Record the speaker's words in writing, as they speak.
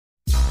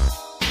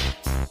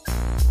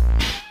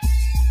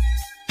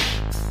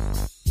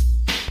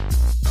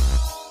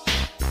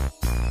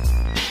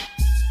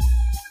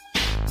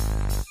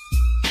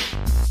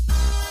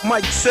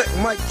Mic check,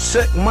 mic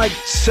check, mic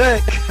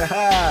check.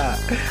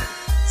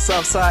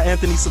 Southside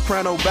Anthony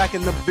Soprano back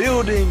in the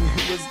building.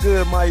 What's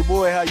good, my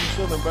boy? How you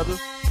feeling, brother?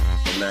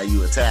 Now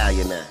you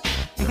Italian now.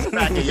 What's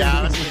cracking,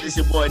 y'all? This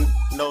your boy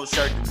No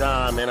Shirt to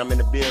Don, man. I'm in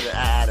the building.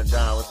 I to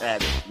Don. What's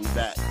happening? We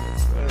back.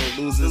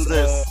 Losers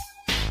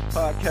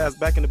podcast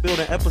back in the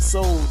building.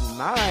 Episode 9.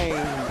 9.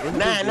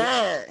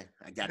 I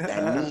got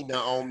that Nina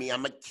on me.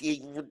 I'm a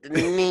kid with the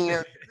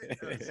Nina.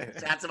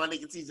 Shout out to my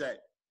nigga TJ.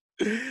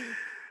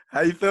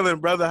 How you feeling,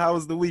 brother? How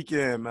was the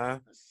weekend, man?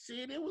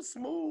 Shit, it was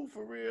smooth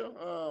for real.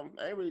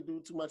 I ain't really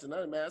do too much of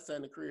nothing, man. I sat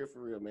in the crib for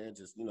real, man.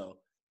 Just,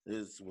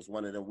 this was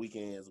one of them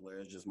weekends where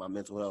it's just my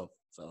mental health.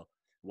 So,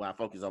 I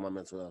focus on my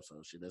mental health.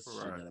 So, shit, that's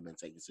shit that I've been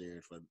taking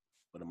serious for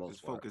the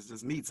most part. Focus,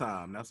 just me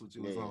time. That's what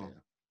you was on.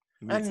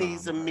 I need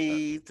some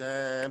me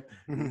time.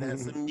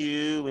 That's some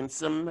you and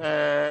some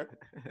her.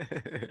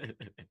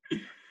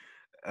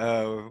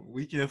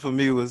 Weekend for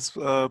me was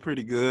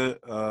pretty good.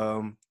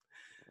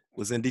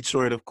 Was in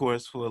Detroit, of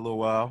course, for a little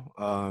while.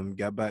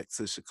 Got back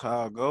to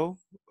Chicago.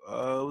 It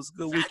was a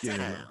good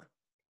weekend.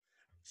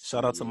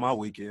 Shout out to my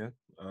weekend.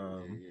 It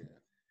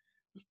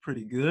was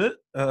pretty good.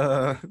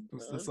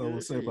 That's all we'll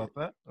say about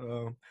that.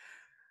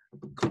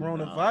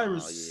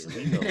 Coronavirus.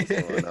 We know what's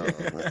going on.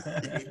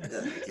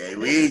 Okay,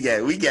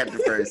 we got the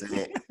first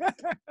hint.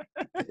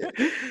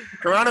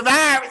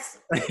 Coronavirus.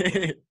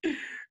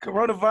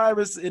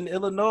 Coronavirus in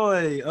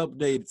Illinois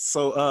update.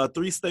 So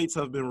 3 states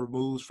have been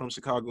removed from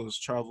Chicago's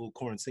travel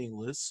quarantine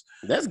list.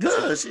 That's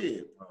good,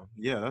 shit.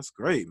 Yeah, that's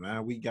great,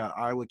 man. We got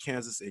Iowa,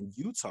 Kansas, and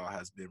Utah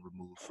has been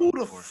removed. Who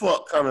the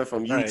fuck coming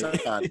from Utah?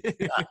 Right.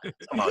 Talking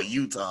about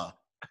Utah.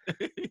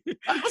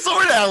 I'm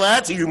sorry that I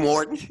lied to you,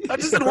 Morton. I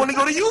just didn't want to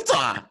go to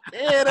Utah.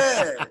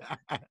 Yeah.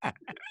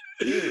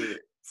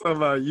 Talking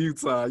about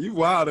Utah. You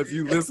wild if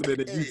you listening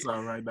to Utah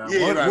right now.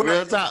 Yeah,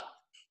 real talk.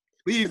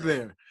 Leave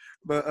there.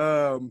 But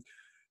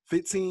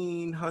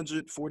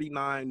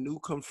 1,549 new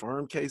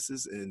confirmed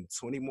cases and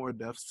 20 more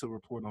deaths to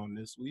report on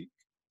this week.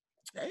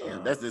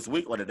 Damn, that's this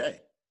week or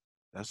today?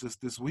 That's just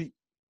this week.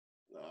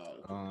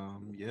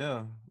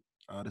 Yeah.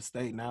 The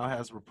state now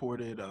has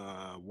reported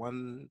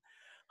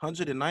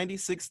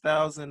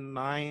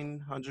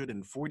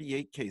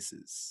 196,948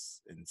 cases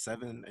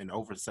and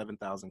over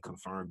 7,000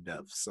 confirmed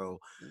deaths. So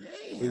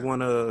we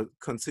want to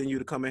continue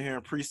to come in here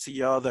and preach to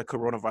y'all that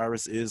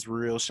coronavirus is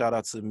real. Shout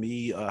out to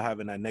me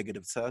having that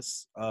negative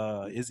test.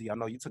 Izzy, I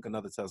know you took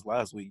another test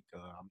last week.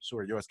 I'm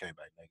sure yours came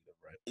back negative,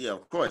 right? Yeah,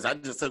 of course. I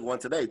just took one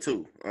today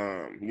too.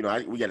 We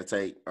got to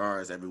take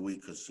ours every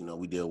week because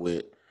we deal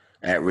with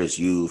at-risk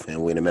youth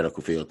and we're in the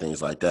medical field,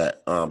 things like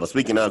that. But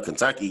speaking of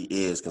Kentucky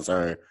is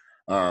concerned,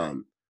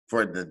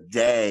 for the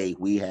day,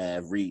 we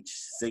have reached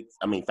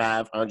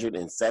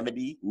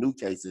 570 new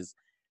cases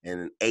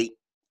and 8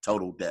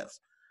 total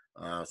deaths.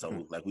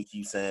 Like we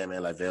keep saying,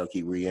 man, like Val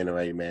keep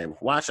reiterating, man,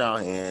 wash our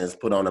hands,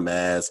 put on a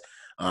mask.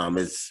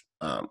 It's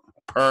via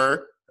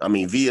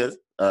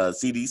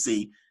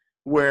CDC,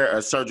 wear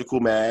a surgical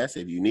mask.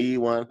 If you need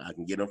one, I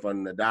can get them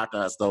from the doctor.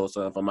 I stole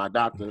some from my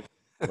doctor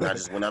when I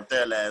just went up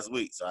there last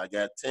week. So I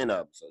got 10 of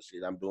them. So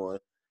shit, I'm doing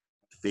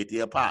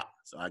 50 a pop.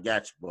 So I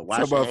got you. But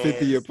wash your hands.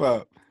 50 a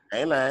pop.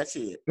 Ain't lying,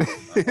 shit.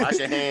 Wash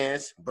your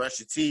hands, brush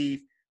your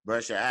teeth,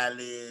 brush your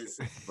eyelids,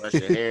 brush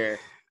your hair,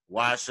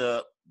 wash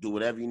up, do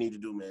whatever you need to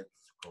do, man.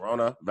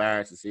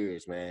 Coronavirus is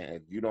serious, man.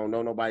 If you don't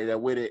know nobody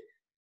that with it,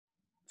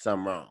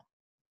 something wrong.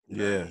 You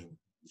know what I mean?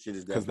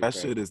 Because that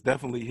shit is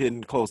definitely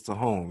hitting close to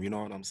home. You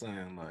know what I'm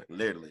saying? Like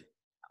literally.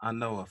 I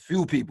know a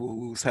few people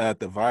who's had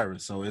the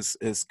virus, so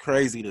it's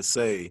crazy to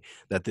say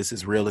that this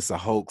is real. It's a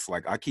hoax.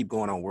 Like I keep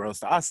going on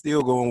WorldStar. I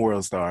still go on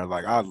WorldStar.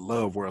 Like I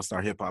love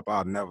WorldStar hip hop.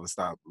 I'll never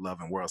stop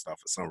loving WorldStar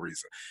for some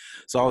reason.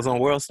 So I was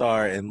on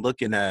WorldStar and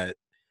looking at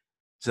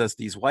just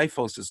these white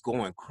folks just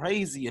going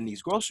crazy in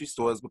these grocery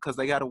stores because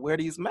they got to wear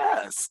these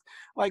masks.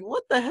 Like,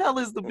 what the hell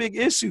is the big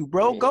issue,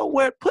 bro? Go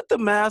put the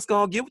mask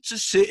on, get with your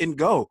shit and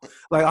go.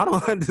 Like, I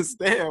don't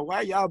understand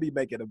why y'all be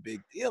making a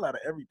big deal out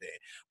of everything.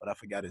 But I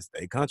forgot it's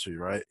their country,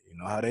 right? You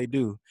know how they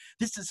do.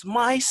 This is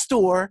my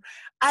store.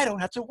 I don't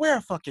have to wear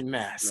a fucking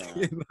mask.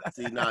 No.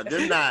 See, no,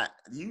 they're not.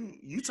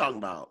 You talking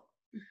about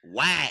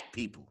white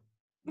people.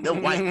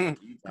 Them white people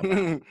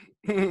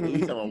you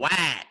talking about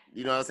white.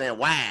 You know what I'm saying?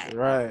 White.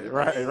 Right.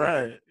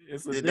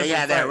 They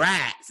got their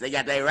rights. They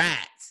got their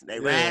rights.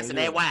 They rights and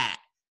they white.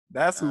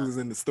 That's who's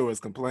in the stores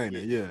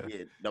complaining. Yeah.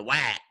 The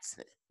whites.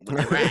 With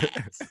the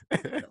rights.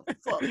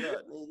 Fuck up,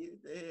 nigga.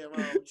 What the hell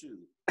wrong with you?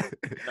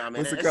 Nah,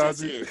 man, what's it called?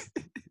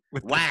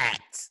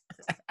 Whites.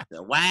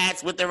 The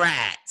whites with the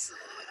rights.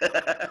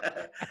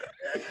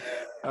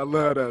 I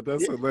love that.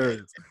 That's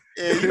hilarious.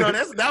 Yeah,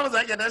 that was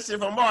like that shit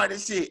from Martin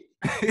shit.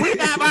 We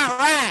got our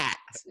rights.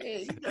 Yeah,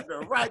 you got the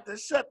right to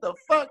shut the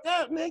fuck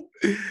up, nigga.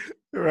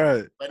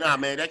 Right. But nah,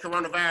 man, that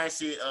coronavirus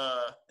shit,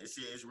 this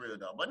shit is real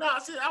though. But nah,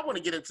 shit, I want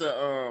to get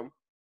into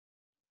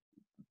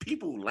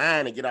people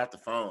lying to get off the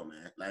phone,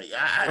 man. Like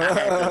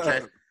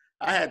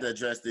I had to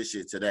address this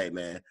shit today,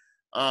 man.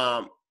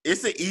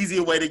 It's an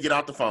easier way to get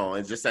off the phone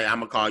and just say, I'm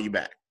gonna call you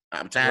back.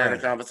 I'm tired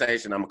of the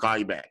conversation, I'm gonna call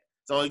you back.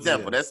 So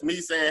example, that's me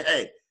saying,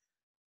 hey,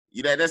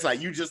 You know, that's like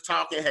you just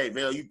talking. Hey,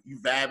 Vel, you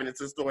vibing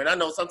into the story. And I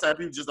know sometimes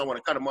people just don't want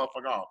to cut a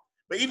motherfucker off.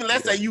 But even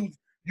let's say you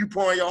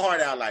pouring your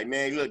heart out, like,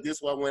 man, look, this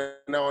what went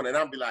on, and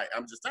I'll be like,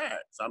 I'm just tired.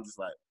 So I'm just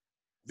like,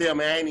 Vel,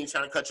 man, I ain't even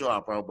trying to cut you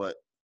off, bro. But,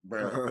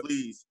 bro,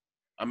 please.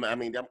 I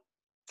mean, I'm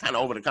kind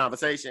of over the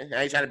conversation.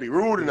 I ain't trying to be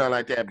rude or nothing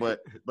like that. But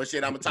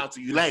shit, I'm gonna talk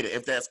to you later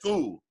if that's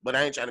cool. But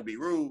I ain't trying to be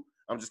rude.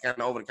 I'm just kind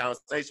of over the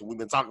conversation. We've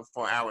been talking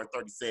for an hour and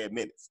 37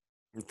 minutes.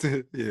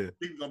 Yeah.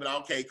 People gonna be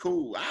like, okay,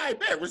 cool. All right,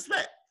 bet,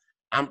 respect.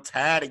 I'm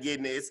tired of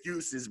getting the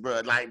excuses,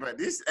 bro. Like, bro,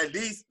 this at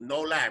least,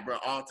 no lie, bro,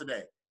 all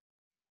today.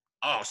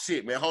 Oh,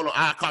 shit, man. Hold on.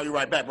 I'll call you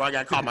right back, bro. I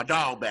got to call my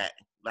dog back.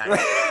 Like,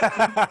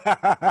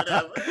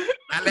 whatever.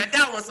 I let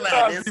that one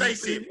slide. Didn't say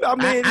shit. I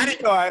mean,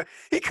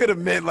 he could have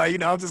meant,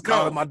 like, I'm just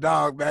calling my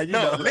dog back.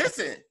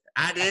 Listen.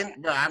 I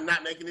didn't, bro. I'm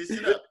not making this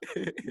shit up.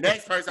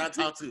 Next person I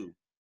talk to.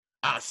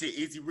 Oh, shit,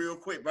 easy real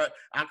quick, bro.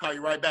 I'll call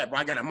you right back, bro.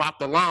 I got to mop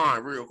the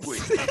lawn real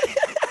quick.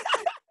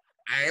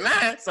 I ain't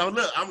lying. So,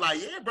 look, I'm like,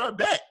 yeah, bro,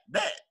 bet.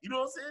 You know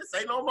what I'm saying?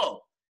 Say no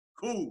more.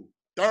 Cool.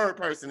 Third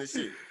person and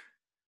shit.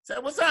 Say,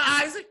 what's up,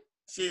 Isaac?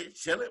 Shit,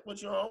 chilling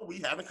with you on.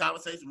 We having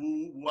conversations.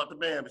 Woo out the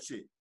band and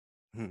shit.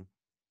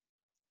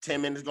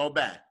 10 minutes go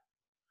by.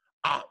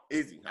 Oh,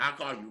 easy. I'll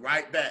call you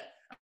right back.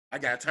 I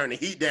got to turn the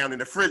heat down in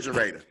the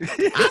refrigerator.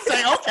 I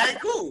say,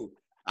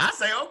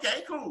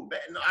 okay, cool.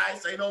 Bet. No, I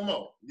ain't say no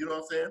more. You know what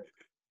I'm saying?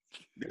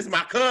 This is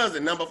my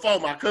cousin, number 4,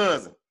 my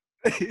cousin.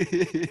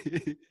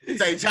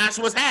 Say, Josh,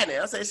 what's happening?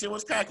 I say, shit,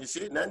 what's cracking?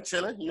 Shit, nothing,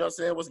 chilling. You know what I'm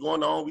saying? What's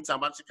going on? We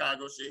talking about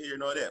Chicago shit here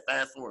and all that.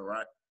 Fast forward,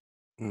 right?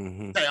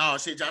 Say, oh,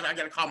 shit, Josh, I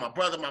got to call my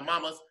brother, my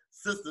mama's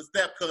sister,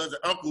 step cousin,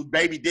 uncle's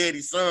baby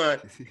daddy's son,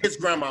 his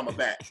grandmama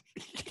back.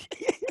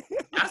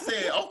 I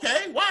said,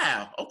 okay,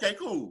 wow. Okay,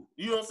 cool.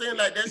 You know what I'm saying?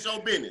 Like, that's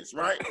your business,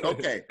 right?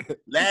 Okay.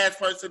 Last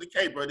person to the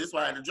K, bro. This is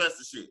why I address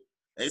the shit.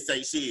 They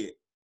say, shit,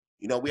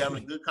 we having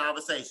a good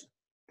conversation.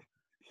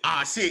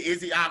 Ah, shit,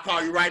 Izzy, I'll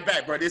call you right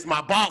back, bro. This is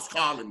my boss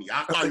calling me.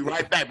 I'll call you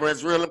right back, bro.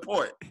 It's real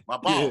important. My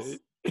boss.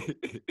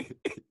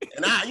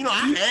 And I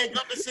hang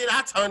up the shit.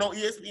 I turn on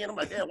ESPN. I'm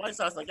like, damn, White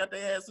Sox got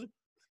their ass.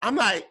 I'm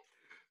like,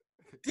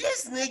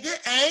 this nigga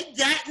ain't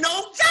got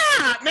no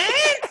job, man.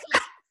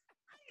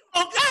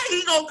 Okay,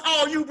 he gonna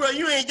call you, bro.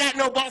 You ain't got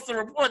no boss to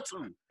report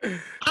to.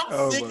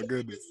 I'm sick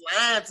of this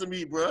lying to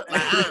me, bro.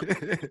 Like, I'm lying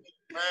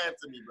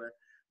to me, bro.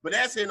 But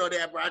that's here,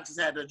 that, bro. I just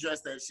had to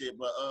address that shit.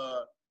 But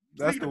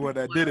that's the one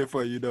that did it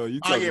for you, though.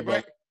 You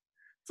talking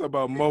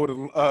about motor.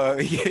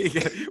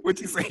 What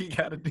you say you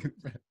gotta do?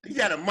 You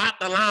gotta mop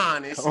the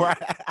lawn and shit.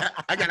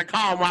 I gotta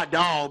call my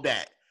dog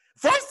back.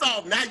 First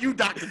off, now you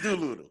Dr.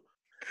 Doolittle.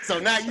 So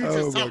now you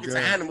just talking to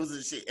animals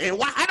and shit. And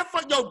how the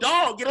fuck your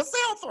dog get a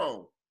cell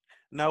phone?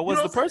 Now,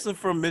 was the person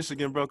from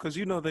Michigan, bro? Because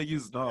they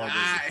use dog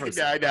as a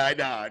person.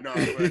 No.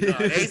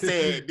 They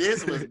said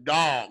this was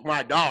dog,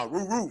 my dog,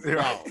 Roo,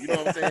 dog. You know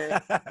what I'm saying?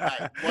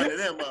 Like one of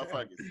them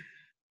motherfuckers.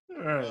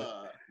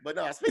 Right. But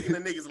no, speaking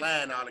of niggas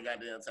lying all the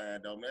goddamn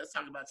time, though, man, let's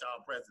talk about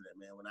y'all president,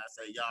 man. When I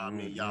say y'all, I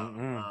mean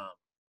y'all.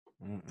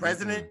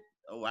 President?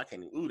 Oh, I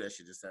can't even. Ooh, that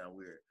shit just sound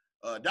weird.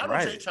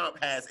 Donald J.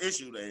 Trump has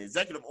issued an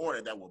executive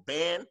order that will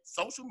ban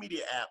social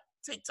media app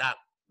TikTok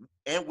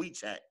and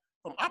WeChat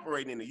from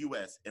operating in the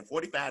U.S. in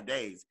 45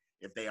 days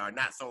if they are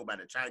not sold by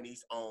the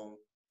Chinese-owned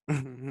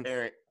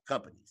parent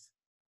companies.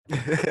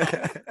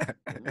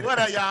 What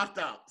are y'all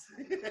thoughts?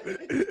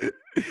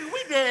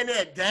 We down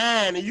there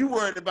dying, and you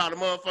worried about a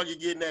motherfucker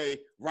getting a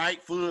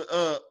right foot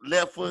up,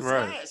 left foot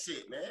slide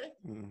shit,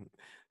 man.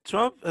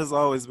 Trump has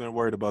always been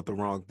worried about the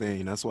wrong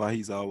thing. That's why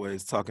he's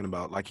always talking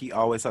about, like, he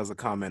always has a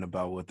comment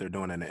about what they're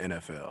doing in the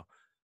NFL.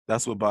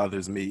 That's what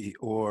bothers me.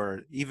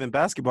 Or even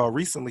basketball.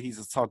 Recently, he's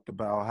just talked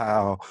about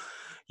how,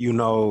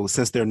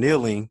 since they're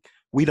kneeling,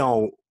 we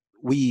don't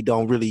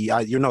really,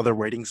 their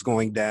ratings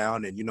going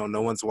down and,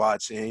 no one's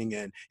watching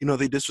and,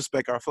 they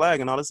disrespect our flag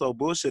and all this old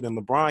bullshit. And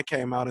LeBron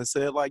came out and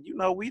said, like,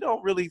 we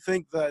don't really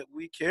think that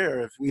we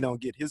care if we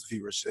don't get his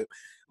viewership.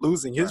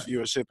 Losing his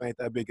viewership ain't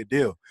that big a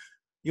deal.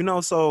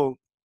 So.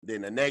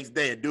 Then the next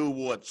day, a dude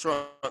wore a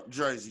Trump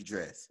jersey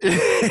dress. Shout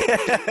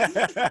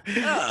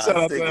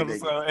out to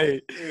episode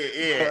 8.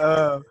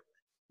 Yeah.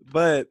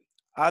 But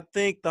I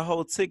think the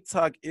whole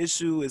TikTok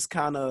issue is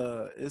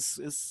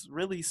it's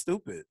really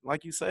stupid.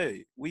 Like you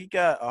say, we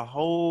got a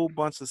whole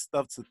bunch of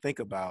stuff to think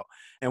about.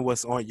 And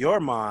what's on your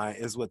mind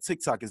is what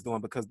TikTok is doing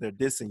because they're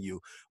dissing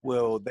you.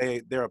 Well,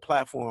 they're a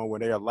platform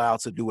where they're allowed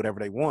to do whatever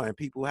they want. And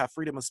people have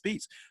freedom of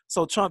speech.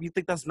 So, Trump, you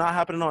think that's not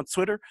happening on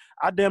Twitter?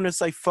 I damn near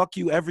say fuck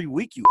you every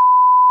week, you.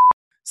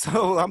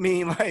 So, I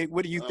mean, like,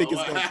 what do you think is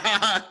going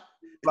to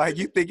like,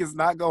 you think it's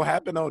not going to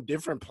happen on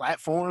different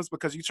platforms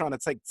because you're trying to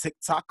take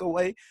TikTok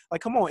away?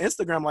 Like, come on,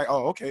 Instagram, like,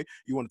 oh, okay,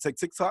 you want to take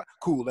TikTok?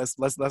 Cool, let's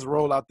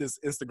roll out this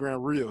Instagram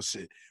Reel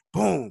shit.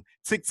 Boom,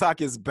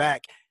 TikTok is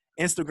back.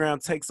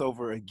 Instagram takes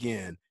over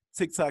again.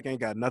 TikTok ain't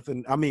got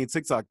nothing. I mean,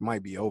 TikTok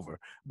might be over,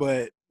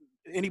 but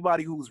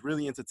anybody who's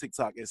really into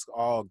TikTok, it's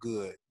all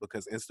good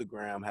because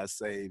Instagram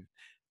has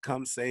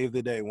come save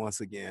the day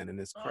once again. And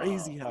it's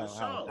crazy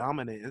how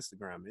dominant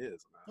Instagram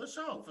is, man.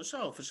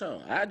 For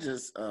sure. I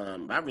just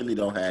I really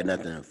don't have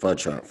nothing for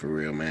Trump for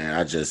real, man.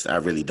 I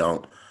really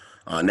don't.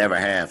 Never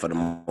have for the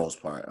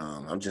most part.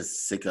 I'm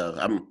just sick of.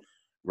 I'm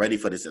ready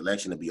for this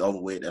election to be over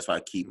with. That's why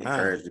I keep Man,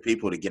 encouraging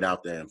people to get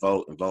out there and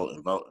vote and vote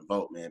and vote and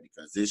vote, man,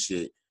 because this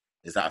shit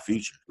is our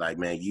future. Like,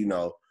 man,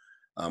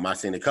 I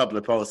seen a couple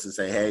of posts and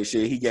say, hey,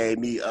 shit, he gave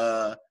me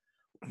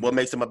what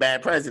makes him a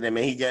bad president,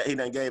 man. He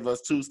done gave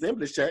us 2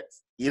 stimulus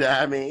checks. You know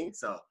what I mean?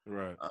 So,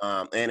 right.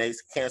 and they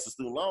cancel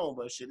student loan,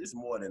 but shit, it's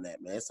more than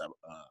that, man. It's a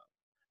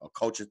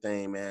culture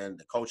thing, man.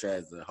 The culture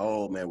as a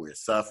whole, man, we're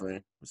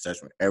suffering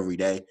every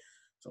day.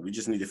 So we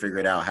just need to figure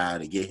it out how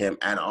to get him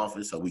out of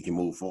office so we can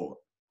move forward.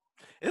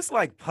 It's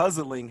like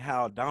puzzling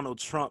how Donald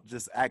Trump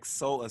just acts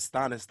so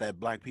astonished that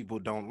black people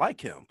don't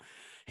like him.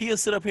 He'll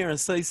sit up here and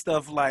say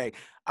stuff like,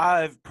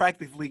 I've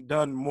practically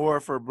done more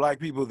for black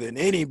people than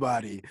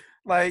anybody.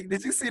 Like,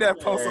 did you see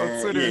that post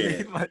on Twitter?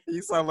 Yeah.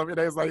 He saw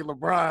it's like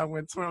LeBron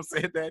when Trump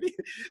said that.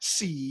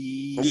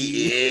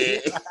 Yeah.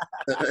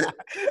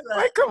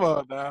 Like, come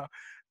on now.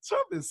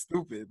 Trump is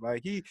stupid.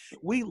 Like,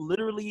 we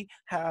literally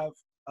have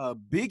a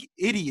big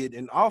idiot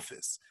in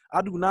office.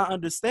 I do not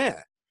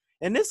understand.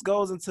 And this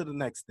goes into the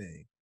next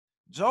thing.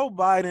 Joe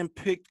Biden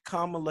picked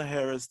Kamala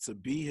Harris to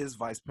be his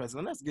vice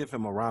president. Let's give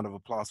him a round of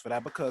applause for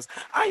that, because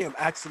I am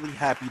actually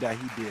happy that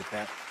he did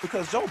that,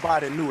 because Joe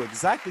Biden knew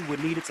exactly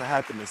what needed to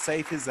happen to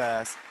save his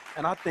ass.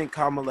 And I think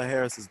Kamala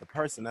Harris is the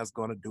person that's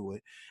going to do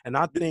it. And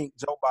I think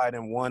Joe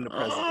Biden won the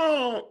presidency.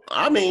 Oh,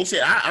 I mean,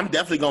 shit, I'm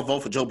definitely going to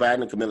vote for Joe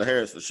Biden and Kamala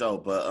Harris for sure.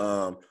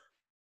 But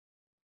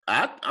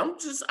I'm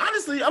just,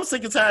 honestly, I'm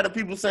sick and tired of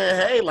people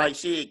saying, hey, like,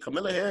 shit,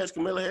 Kamala Harris.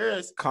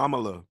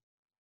 Kamala.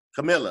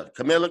 Camilla.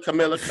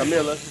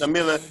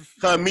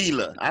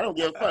 I don't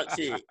give a fuck.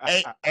 Shit.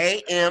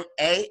 Amala.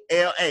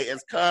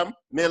 It's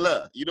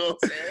Camilla. You know what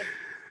I'm saying?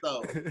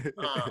 So,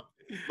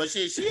 but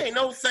she ain't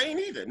no saint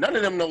either. None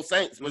of them no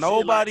saints.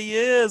 Nobody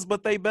is,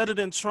 but they better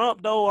than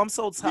Trump, though. I'm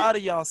so tired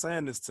of y'all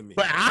saying this to me.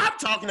 But I'm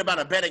talking about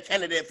a better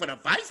candidate for the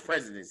vice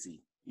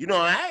presidency. You know,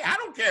 I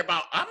don't care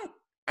about.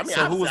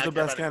 So who was the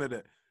best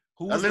candidate?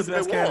 Who was the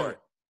best candidate?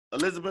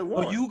 Elizabeth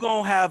Warren. So you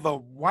gonna have a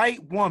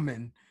white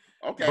woman?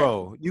 Okay.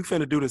 Bro, you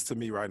finna do this to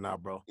me right now,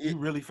 bro. You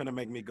really finna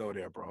make me go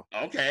there, bro.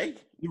 Okay.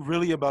 You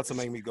really about to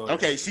make me go there.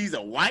 Okay, she's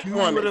a white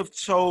woman. You would have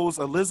chose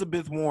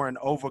Elizabeth Warren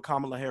over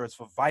Kamala Harris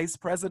for vice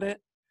president?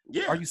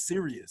 Yeah. Are you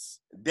serious?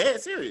 Dead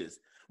serious.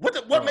 What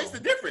makes the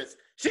difference?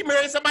 She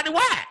married somebody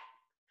white.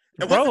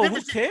 Bro,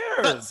 who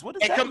cares? What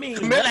does that mean?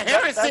 Kamala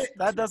Harris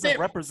that doesn't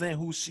represent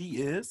who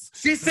she is.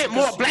 She sent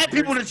more black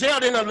people to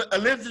jail than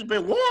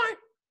Elizabeth Warren.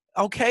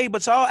 Okay,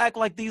 but y'all act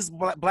like these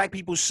black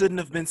people shouldn't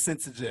have been sent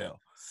to jail.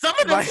 Some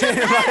of them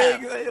shouldn't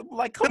have.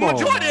 Like, come on.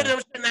 The majority of them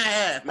shouldn't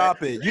have.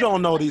 Stop it. You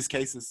don't know these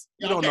cases.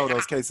 You don't know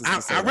those cases. I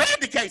read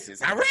the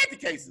cases.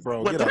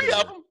 Bro, well, 3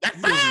 of them. That's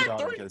fine.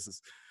 3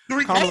 cases.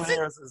 Kamala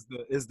Harris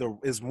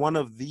is one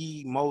of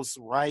the most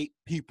right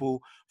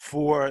people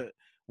for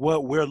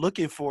what we're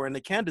looking for in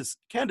the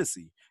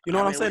candidacy. You know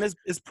what I'm saying?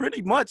 It's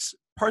pretty much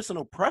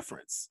personal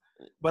preference.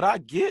 But I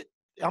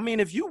mean,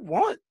 if you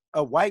want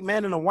a white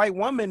man and a white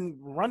woman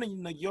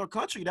running your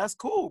country, that's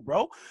cool,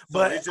 bro.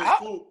 But it's just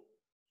cool.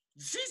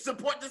 She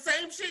support the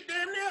same shit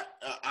damn near.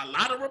 A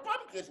lot of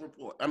Republicans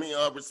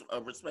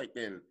respect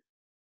and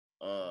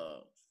I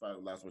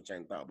lost my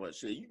chain of thought. But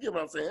shit, you get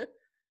what I'm saying?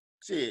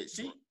 Shit,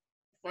 she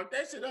fuck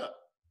that shit up.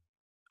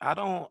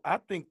 I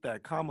think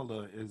that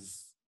Kamala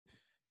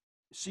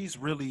she's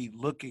really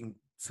looking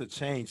to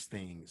change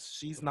things.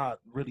 She's not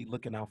really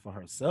looking out for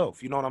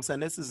herself. You know what I'm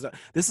saying? This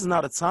is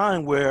not a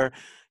time where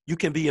you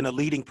can be in a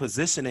leading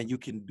position and you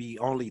can be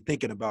only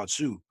thinking about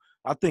you.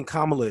 I think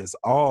Kamala is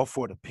all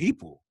for the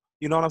people.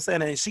 You know what I'm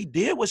saying? And she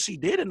did what she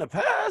did in the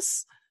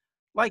past.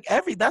 Like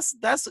that's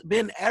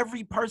been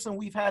every person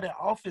we've had in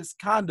office,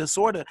 kinda,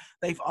 sorta.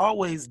 They've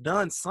always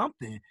done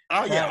something.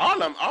 Oh yeah,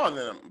 all of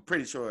them. I'm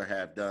pretty sure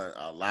have done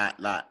a lot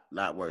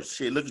worse.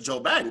 Shit, look at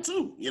Joe Biden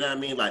too. You know what I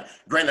mean? Like,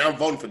 granted, I'm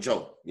voting for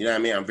Joe. You know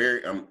what I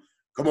mean?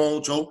 Come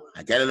on, Joe.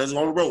 I get it. Let's go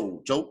on the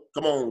road, Joe.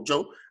 Come on,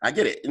 Joe. I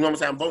get it. You know what I'm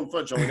saying? I'm voting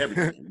for Joe and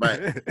everything,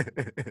 but.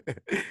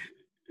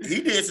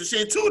 He did some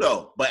shit too,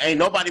 though. But ain't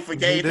nobody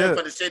forgave him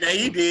for the shit that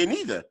he did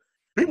neither.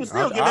 People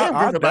still give him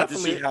grief about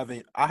this shit.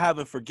 I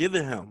haven't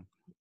forgiven him.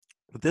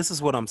 But this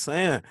is what I'm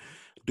saying.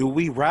 Do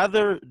we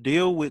rather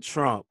deal with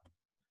Trump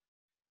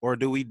or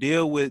do we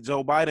deal with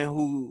Joe Biden,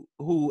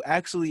 who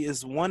actually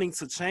is wanting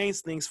to change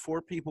things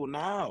for people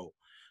now?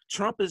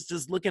 Trump is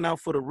just looking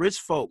out for the rich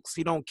folks.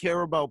 He don't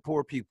care about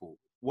poor people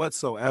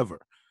whatsoever.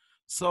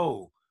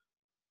 So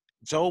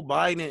Joe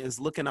Biden is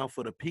looking out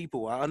for the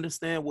people. I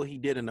understand what he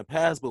did in the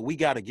past, but we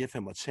got to give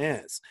him a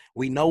chance.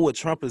 We know what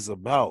Trump is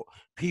about.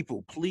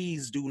 People,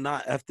 please do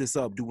not F this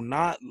up. Do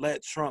not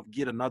let Trump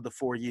get another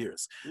 4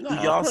 years. No, do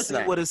y'all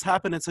see what is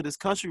happening to this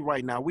country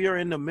right now? We are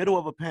in the middle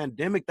of a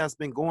pandemic that's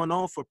been going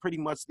on for pretty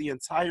much the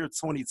entire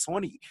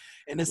 2020.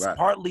 And it's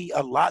partly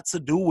a lot to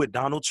do with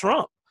Donald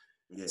Trump.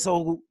 Yeah.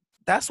 So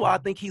that's why I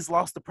think he's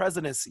lost the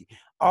presidency.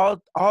 All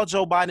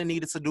Joe Biden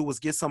needed to do was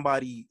get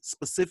somebody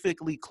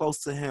specifically close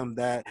to him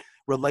that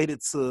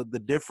related to the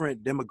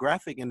different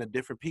demographic and the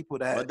different people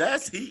that. But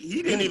that's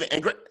he didn't even,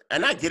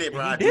 and I get it,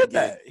 bro. He did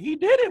that. He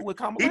did it with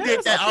Kamala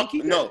Harris.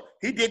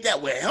 He did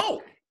that with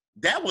help.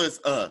 that was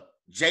a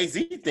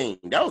Jay-Z thing.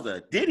 That was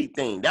a Diddy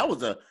thing. That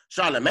was a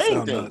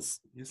Charlamagne thing. Nuts.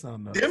 You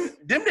sound nuts.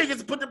 Them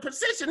niggas put the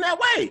position that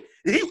way.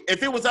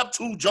 If it was up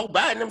to Joe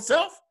Biden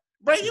himself,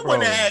 bro, he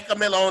wouldn't have had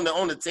Camilla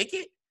on the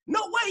ticket.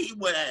 No way he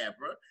would have,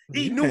 bro.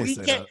 He knew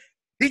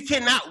he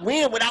cannot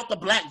win without the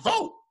black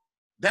vote.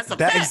 That's a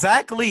fact.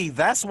 Exactly.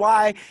 That's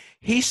why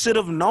he should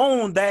have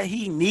known that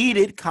he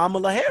needed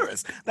Kamala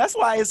Harris. That's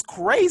why it's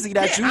crazy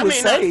that you would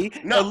say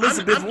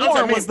Elizabeth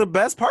Warren was the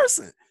best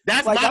person.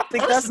 That's like, I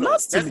think that's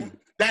nuts to me.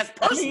 That's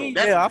personal.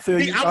 I feel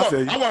you.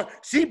 I want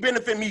she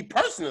benefit me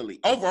personally.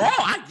 Overall,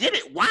 I get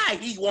it. Why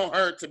he want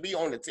her to be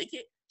on the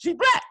ticket? She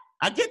black.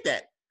 I get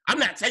that. I'm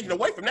not taking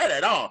away from that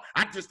at all.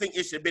 I just think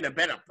it should have been a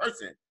better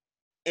person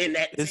in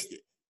that ticket.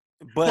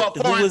 But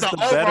who is the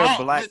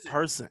better black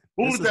person?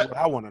 This is what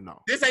I want to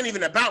know. This ain't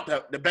even about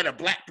the better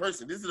black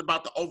person. This is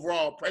about the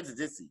overall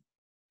presidency.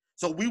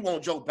 So we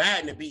want Joe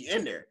Biden to be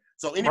in there.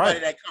 So anybody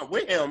that come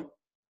with him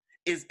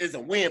is a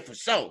win for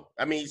sure.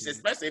 I mean,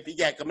 especially if he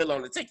got Camilla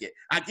on the ticket.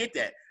 I get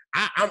that.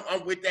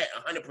 I'm with that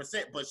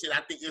 100%. But shit, I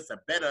think it's a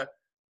better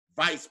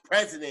vice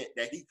president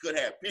that he could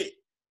have picked.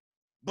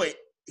 But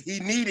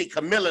he needed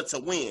Camilla to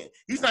win.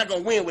 He's not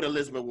going to win with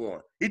Elizabeth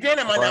Warren. He might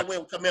not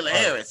win with Camilla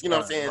Harris. You know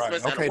what I'm saying?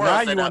 Right. Okay,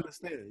 now you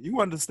understand. You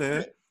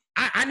understand.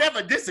 I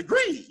never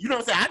disagree. You know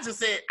what I'm saying? I just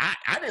said,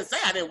 I didn't say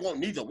I didn't want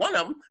neither one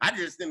of them. I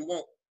just didn't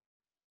want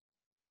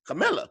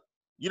Camilla.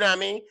 You know what I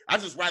mean? I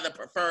just rather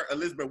prefer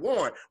Elizabeth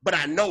Warren. But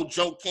I know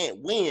Joe can't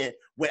win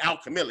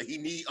without Camilla. He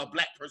need a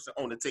black person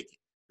on the ticket.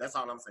 That's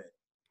all I'm saying.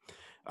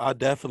 I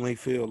definitely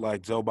feel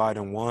like Joe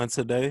Biden won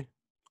today.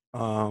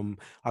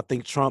 I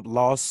think Trump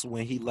lost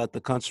when he let the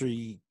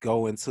country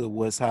go into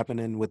what's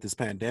happening with this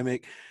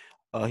pandemic.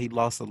 He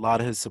lost a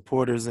lot of his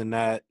supporters in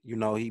that. You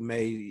know, he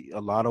made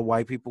a lot of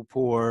white people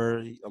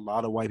poor. A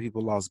lot of white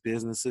people lost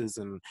businesses.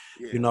 And,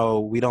 you know,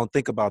 we don't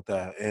think about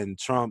that. And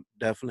Trump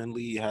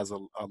definitely has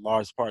a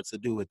large part to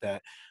do with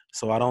that.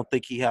 So I don't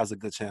think he has a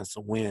good chance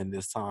to win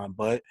this time.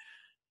 But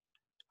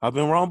I've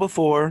been wrong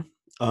before.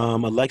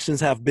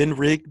 Elections have been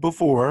rigged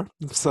before.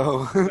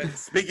 So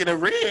speaking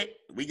of rigged,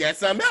 we got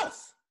something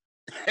else.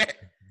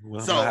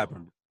 What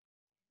happened?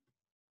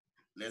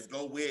 Let's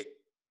go with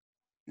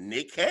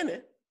Nick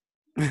Cannon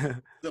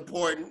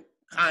supporting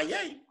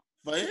Kanye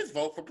for his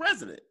vote for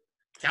president.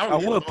 I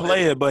would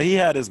play it, but he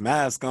had his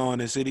mask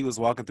on and shit. He was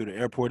walking through the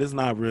airport. It's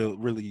not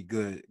really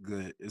good.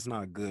 It's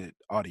not good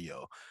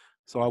audio.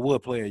 So I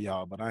would play it,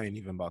 y'all, but I ain't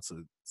even about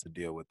to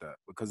deal with that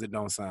because it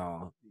don't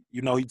sound.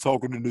 You know, he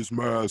talking in this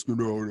mask. You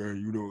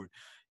know,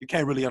 you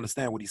can't really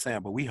understand what he's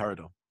saying, but we heard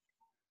him.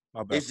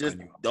 It's just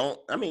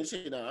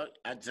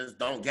I just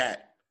don't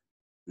get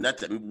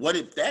nothing. What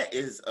if that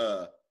is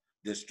a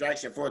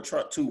distraction for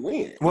Trump to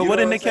win? Well, what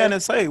did Nick Cannon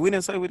say? We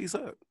didn't say what he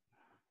said.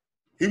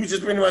 He was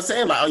just pretty much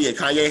saying like, oh yeah,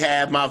 Kanye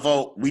had my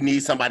vote. We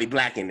need somebody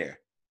black in there.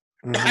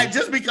 Mm-hmm.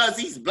 Just because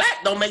he's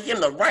black don't make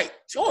him the right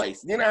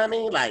choice. You know what I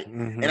mean? Like,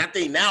 and I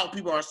think now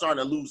people are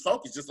starting to lose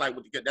focus, just like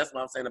that's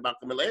what I'm saying about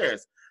Kamala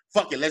Harris.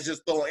 Fuck it, let's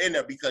just throw her in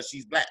there because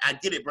she's black. I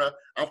get it, bro.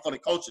 I'm for the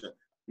culture.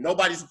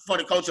 Nobody's for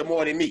the culture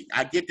more than me.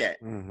 I get that.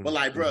 But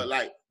like, bro,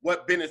 like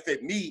what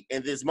benefit me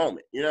in this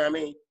moment? You know what I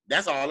mean?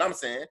 That's all I'm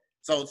saying.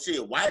 So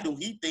shit, why do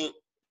he think,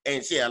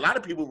 and shit, a lot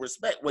of people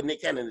respect what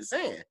Nick Cannon is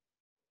saying.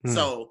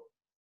 So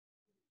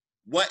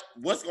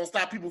what's gonna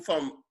stop people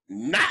from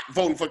not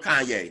voting for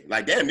Kanye?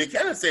 Like, damn, Nick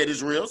Cannon said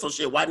it's real, so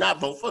shit, why not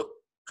vote for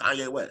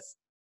Kanye West?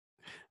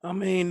 I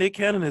mean, Nick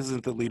Cannon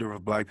isn't the leader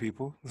of black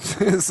people.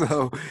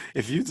 So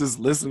if you just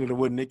listen to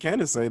what Nick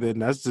Cannon say, then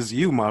that's just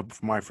you,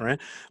 my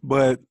friend.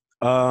 But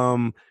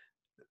I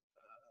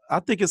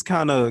think it's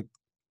kind of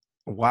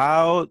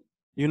wild,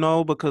 you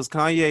know, because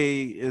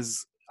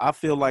I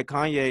feel like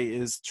Kanye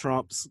is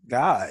Trump's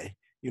guy.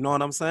 You know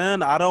what I'm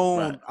saying? I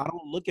don't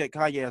look at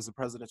Kanye as a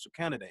presidential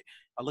candidate.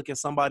 I look at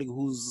somebody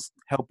who's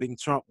helping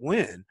Trump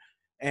win.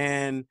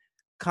 And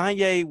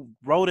Kanye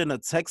wrote in a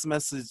text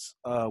message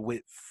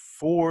with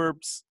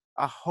Forbes.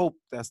 I hope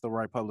that's the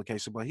right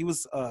publication, but he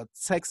was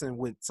texting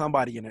with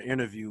somebody in an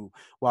interview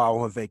while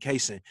on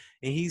vacation.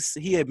 And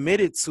he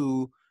admitted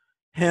to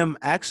him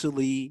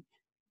actually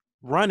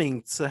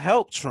running to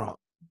help Trump,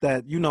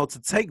 that, you know,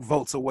 to take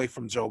votes away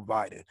from Joe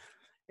Biden.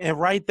 And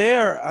right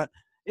there,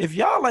 if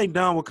y'all ain't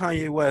done with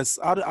Kanye West,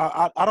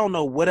 I don't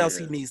know what else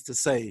he needs to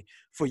say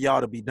for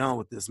y'all to be done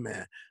with this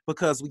man,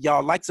 because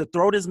y'all like to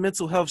throw this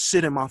mental health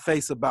shit in my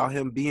face about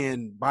him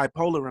being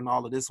bipolar and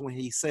all of this when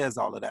he says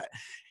all of that.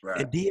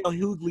 Right. And D.L.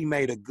 Hughley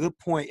made a good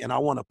point, and I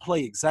want to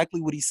play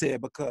exactly what he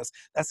said, because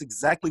that's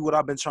exactly what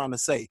I've been trying to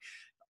say.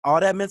 All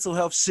that mental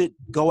health shit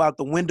go out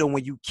the window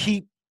when you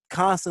keep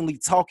constantly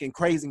talking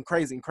crazy.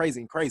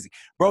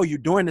 Bro, you're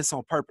doing this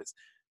on purpose.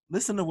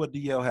 Listen to what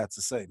DL had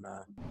to say,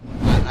 man.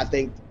 I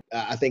think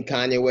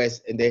Kanye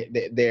West, and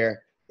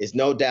there is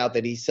no doubt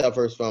that he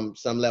suffers from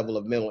some level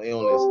of mental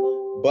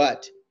illness,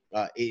 but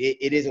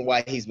it isn't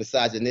why he's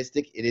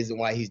misogynistic. It isn't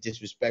why he's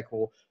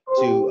disrespectful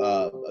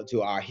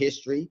to our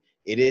history.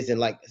 It isn't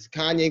like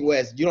Kanye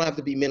West. You don't have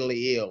to be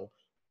mentally ill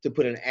to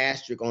put an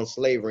asterisk on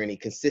slavery, and he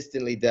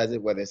consistently does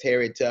it, whether it's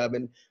Harriet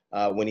Tubman,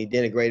 when he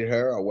denigrated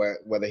her, or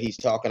whether he's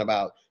talking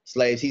about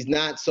slaves. He's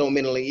not so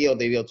mentally ill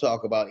that he'll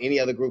talk about any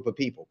other group of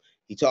people.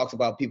 He talks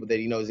about people that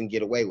he knows he can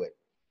get away with.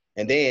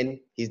 And then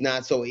he's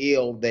not so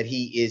ill that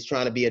he is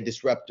trying to be a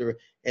disruptor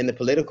in the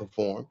political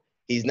form.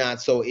 He's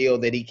not so ill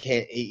that he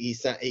can't. He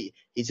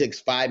took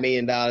 $5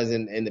 million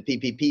in the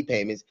PPP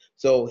payments.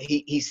 So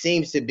he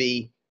seems to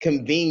be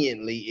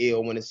conveniently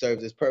ill when it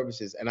serves his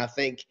purposes. And I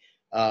think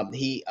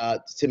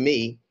to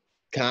me,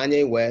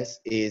 Kanye West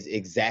is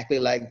exactly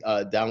like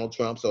Donald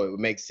Trump. So it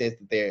would make sense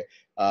that they're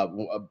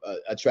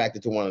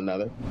attracted to one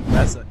another.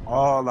 That's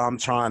all I'm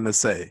trying to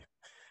say.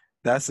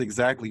 That's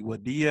exactly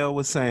what DL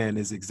was saying.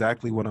 Is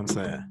exactly what I'm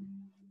saying.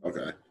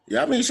 Okay.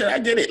 Yeah, I mean, shit, I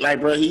get it.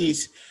 Like, bro,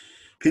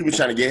 people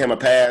trying to get him a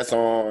pass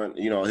on,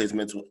 his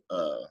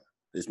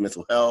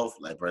mental health.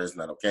 Like, bro, it's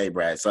not okay,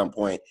 bro. At some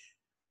point,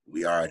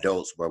 we are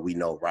adults where we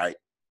know right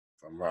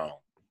from wrong.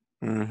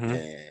 Mm-hmm.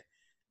 And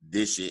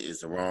this shit is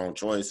the wrong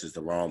choice. It's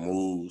the wrong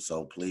move.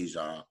 So please,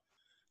 y'all,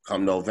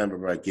 come November,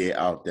 bro, get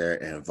out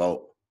there and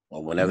vote.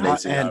 Or whenever they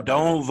say. And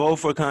don't vote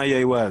for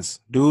Kanye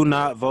West. Do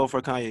not vote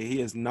for Kanye. He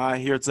is not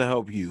here to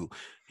help you.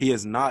 He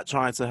is not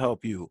trying to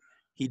help you.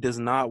 He does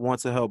not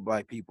want to help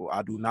black people.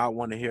 I do not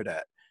want to hear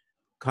that.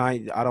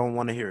 Kanye, I don't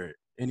want to hear it.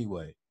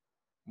 Anyway,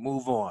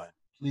 move on,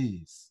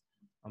 please.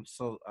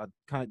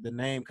 The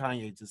name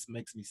Kanye just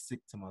makes me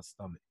sick to my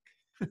stomach.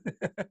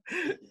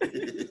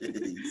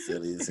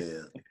 Silly as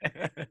hell.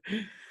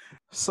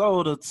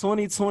 So the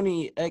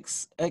 2020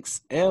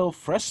 XXL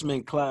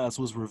freshman class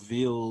was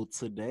revealed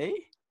today.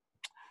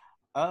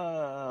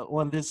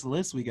 On this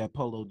list, we got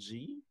Polo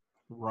G,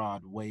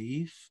 Rod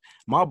Wave,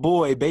 my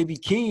boy Baby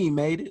Keem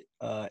made it.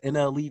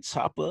 NLE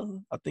Chopper,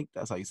 I think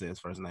that's how you say his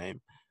first name.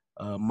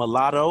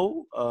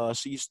 Mulatto,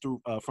 she's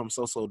through from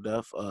So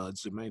Def.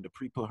 Jermaine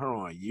Dupri put her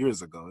on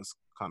years ago. It's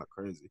kind of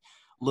crazy.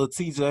 Lil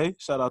TJ,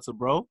 shout out to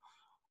bro.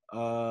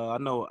 I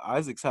know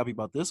Isaac's happy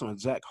about this one.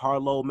 Jack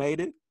Harlow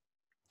made it.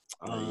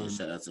 Yeah,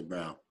 shout out to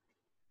Brown.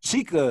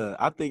 Chika,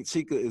 I think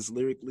Chika is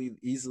lyrically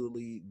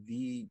easily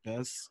the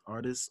best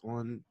artist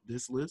on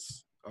this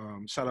list.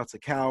 Shout out to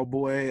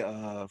Cowboy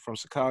from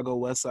Chicago,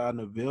 West Side in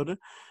the building.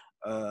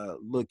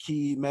 Lil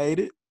Key made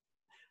it.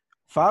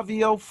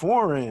 Fabio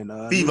Foreign.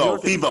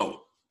 Fivo.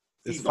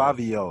 It's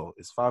Fabio.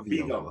 It's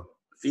Fabio.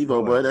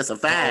 Fivo, bro. That's a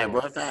five,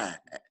 bro. Five.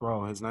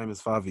 Bro, his name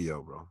is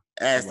Fabio, bro.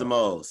 Ask the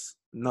most.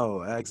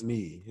 No, ask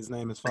me. His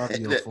name is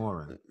Fabio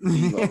Foreign.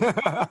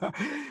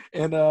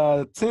 And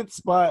 10th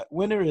spot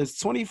winner is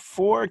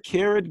 24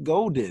 Karat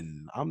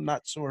Golden. I'm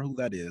not sure who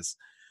that is.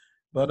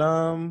 But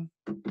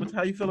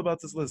how you feel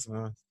about this list,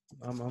 man?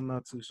 I'm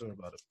not too sure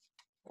about it.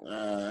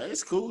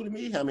 It's cool to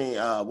me. I mean,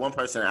 one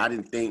person I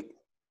didn't think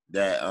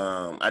that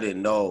I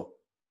didn't know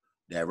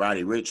that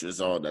Roddy Ricch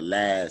was on the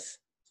last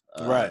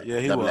right, yeah,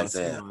 he was.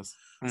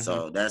 Mm-hmm.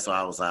 So that's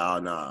why I was like, oh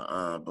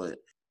no. But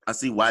I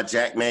see why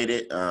Jack made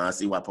it. I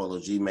see why Polo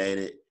G made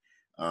it.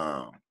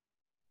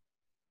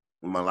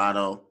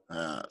 Mulatto,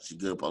 she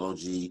good. Polo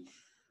G.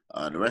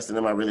 The rest of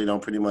them I really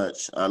don't pretty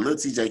much. Lil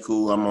TJ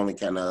cool. I'm only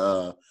kind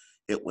of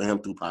hit with him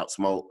through Pop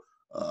Smoke.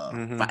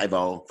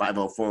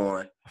 5-0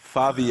 Foreign.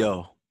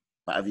 Fabio,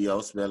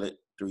 spell it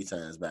 3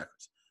 times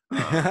backwards.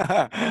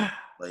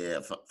 But yeah,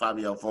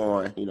 Fabio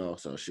Foreign,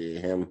 so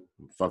shit, him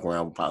fuck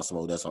around with Pop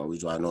Smoke. That's the only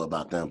reason I know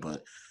about them.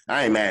 But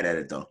I ain't mad at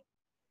it though.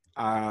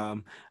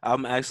 I'm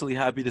actually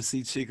happy to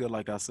see Chika.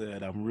 Like I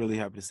said, I'm really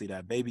happy to see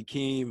that. Baby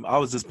Keem, I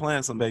was just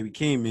playing some Baby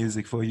Keem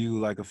music for you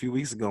like a few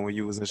weeks ago when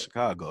you was in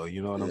Chicago.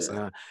 You know what I'm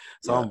saying?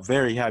 So I'm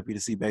very happy to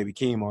see Baby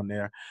Keem on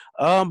there.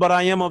 But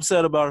I am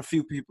upset about a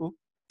few people.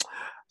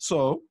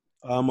 So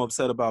I'm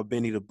upset about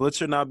Benny the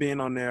Butcher not being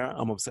on there.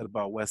 I'm upset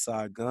about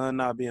Westside Gunn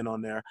not being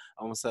on there.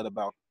 I'm upset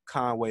about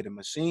Conway the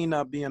Machine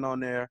not being on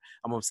there.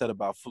 I'm upset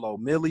about Flo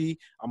Milli.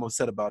 I'm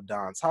upset about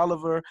Don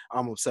Toliver.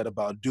 I'm upset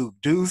about Duke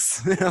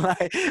Deuce.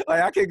 like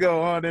I could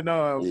go on and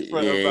on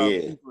about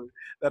people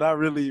that I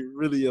really,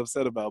 really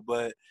upset about.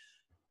 But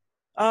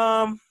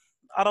I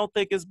don't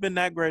think it's been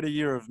that great a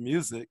year of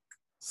music.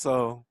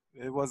 So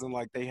it wasn't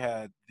like they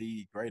had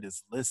the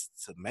greatest list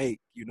to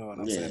make. You know what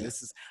I'm saying?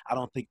 I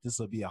don't think this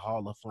will be a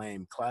Hall of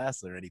Fame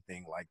class or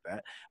anything like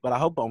that. But I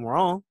hope I'm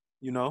wrong,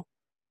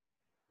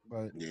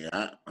 But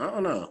yeah, I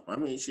don't know. I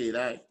mean, shit,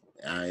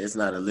 it's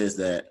not a list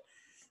that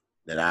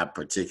I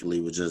particularly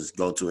would just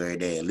go to every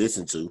day and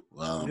listen to.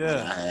 But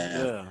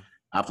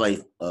I play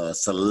a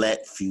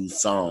select few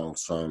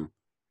songs from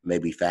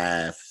maybe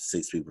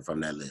 5-6 people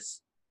from that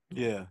list.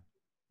 Yeah.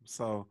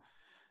 So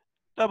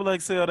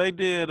XXL, they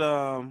did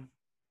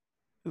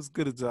as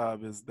good a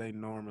job as they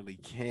normally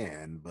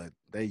can, but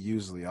they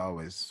usually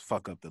always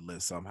fuck up the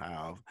list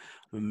somehow,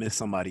 miss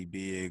somebody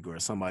big or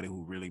somebody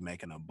who really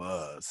making a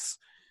buzz.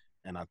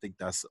 And I think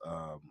that's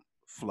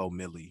Flo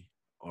Milli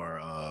or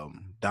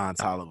Don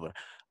Toliver.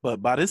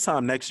 But by this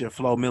time next year,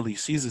 Flo Milli,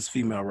 she's this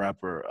female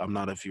rapper. I'm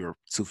not if you're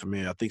too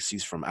familiar. I think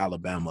she's from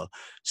Alabama.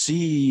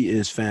 She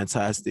is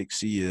fantastic.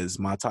 She is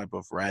my type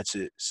of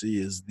ratchet.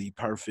 She is the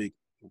perfect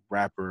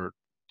rapper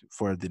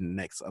for the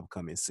next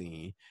upcoming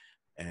scene.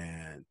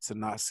 And to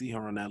not see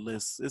her on that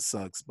list, it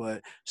sucks.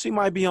 But she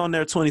might be on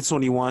there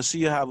 2021.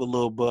 She'll have a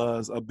little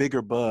buzz, a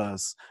bigger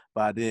buzz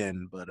by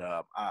then. But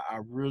I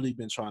really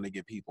been trying to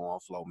get people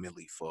on Flo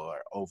Milli for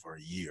over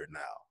a year now.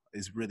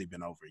 It's really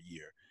been over a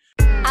year.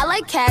 I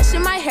like cash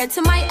in my hair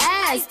to my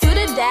ass. Do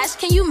the dash,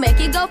 can you make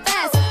it go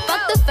fast?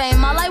 Fuck the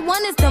fame, all I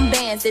want is them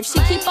bands. If she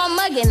keep on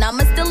mugging,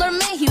 I'ma still her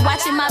man. He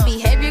watching my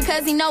behavior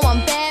cause he know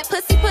I'm bad.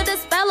 Pussy put a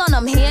spell on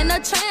him, he in a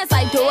trance.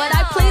 I do what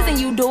I please and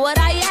you do what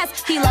I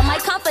ask. He love my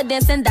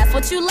confidence and that's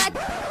what you like.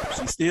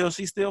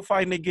 She's still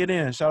fighting to get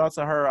in. Shout out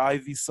to her,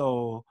 Ivy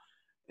Soul.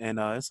 And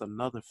it's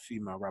another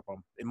female rapper.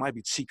 It might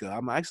be Chica.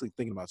 I'm actually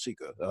thinking about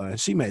Chica. And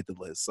she made the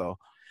list. So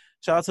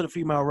shout out to the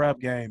female rap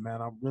game,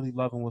 man. I'm really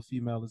loving what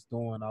female is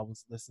doing. I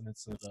was listening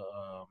to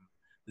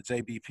the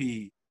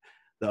JBP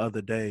the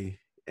other day,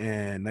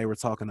 and they were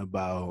talking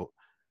about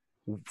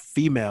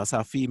females,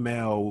 how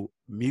female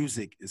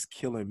music is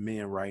killing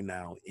men right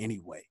now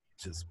anyway,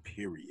 just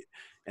period.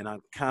 And I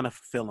kind of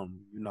feel them,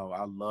 you know,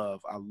 I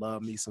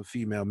love me some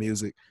female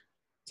music.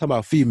 Talking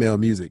about female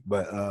music,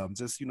 but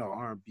just, you know,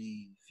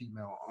 R&B,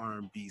 female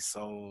R&B,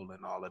 soul,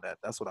 and all of that.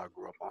 That's what I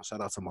grew up on.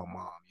 Shout out to my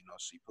mom. You know,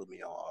 she put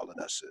me on all of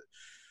that shit.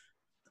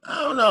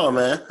 I don't know,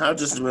 man. I'm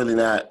just really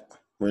not.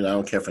 I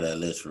don't care for that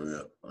list for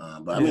real.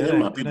 But I mean, they're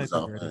my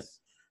people.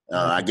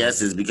 I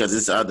guess it's because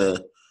it's other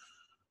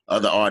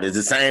artists,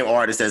 the same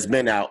artists that's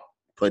been out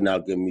putting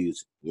out good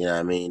music. You know what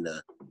I mean?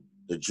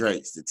 The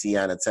Drakes, the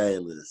Tiana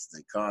Taylors,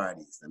 the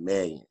Cardis, the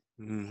Megan.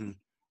 Mm-hmm.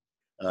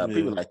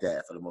 People like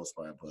that for the most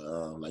part. But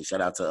like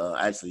shout out to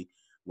actually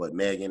what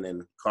Megan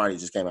and Cardi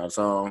just came out a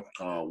song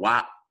called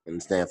WAP,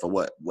 and stand for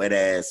what? Wet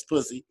ass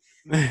pussy.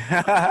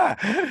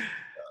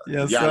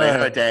 Yes, y'all ain't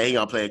heard that. He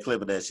gonna play a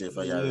clip of that shit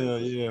for y'all.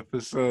 Yeah,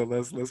 for sure.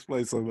 Let's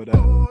play some of that.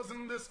 Whores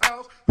in this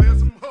house. There's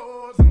some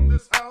whores in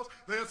this house.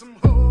 There's some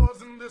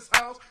whores in this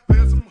house.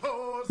 There's some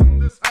whores in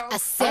this house. I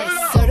said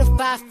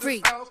certified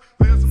free,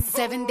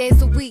 7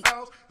 days a week.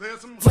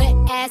 Wet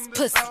ass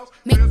pussy,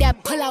 make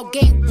that pull out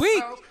game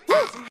weak.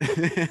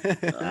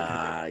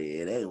 Yeah,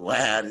 they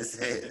wild as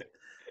hell.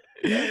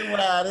 They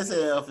wild as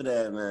hell for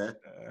that, man.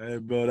 Hey,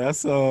 bro, that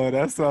song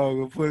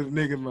gonna put a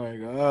nigga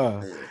like,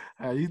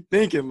 how you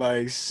thinking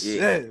like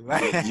shit? You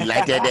like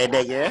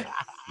that girl?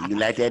 You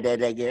like that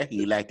girl?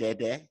 You like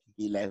that?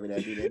 You like when I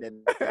do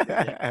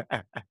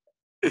that?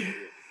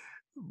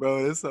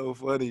 Bro, it's so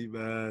funny,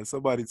 man.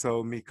 Somebody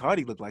told me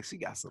Cardi looked like she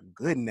got some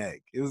good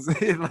neck. It was a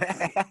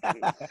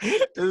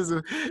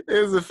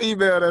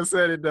female that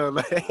said it though.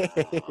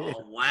 Like,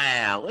 oh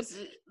wow, what's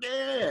it?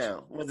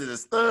 Damn, was it a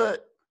stud?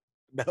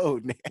 No,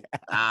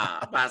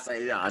 I'm about to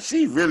say, y'all,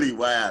 she really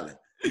wildin'.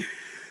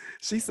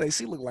 She say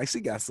she look like she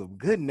got some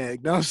good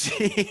neck, don't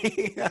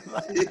she?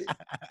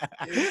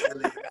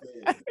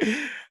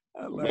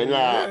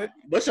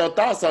 What's your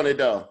thoughts on it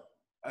though?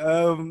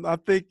 I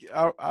think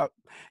I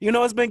you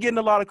know, it's been getting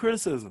a lot of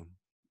criticism.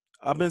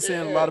 I've been seeing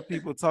a lot of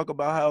people talk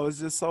about how it's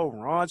just so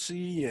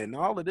raunchy and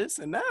all of this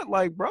and that.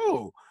 Like,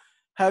 bro,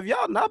 have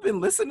y'all not been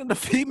listening to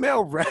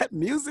female rap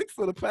music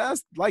for the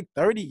past like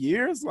 30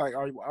 years? Like,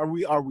 are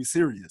we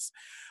serious?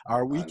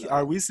 Are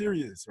we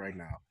serious right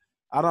now?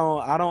 I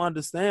don't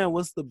understand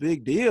what's the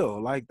big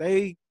deal. Like,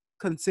 they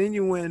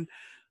continuing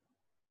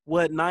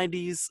what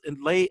 90s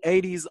and late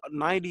 80s,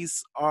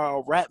 90s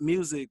rap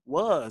music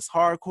was,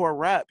 hardcore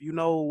rap. You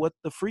know, what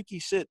the freaky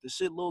shit, the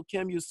shit Lil'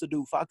 Kim used to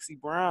do, Foxy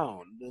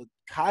Brown, the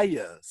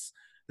Kayas,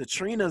 the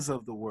Trinas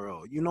of the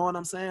world. You know what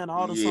I'm saying?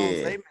 All the songs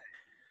they made.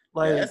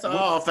 Like, that's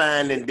all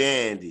fine and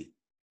dandy.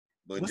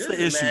 But what's just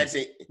the issue?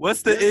 imagine,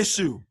 What's the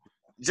issue?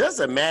 Just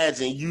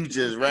imagine you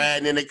just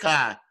riding in the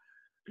car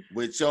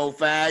with your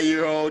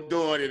 5-year-old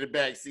daughter in the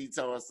backseat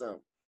talking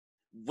something.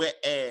 Wet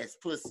ass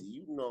pussy,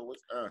 you know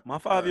what's my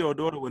 5-year-old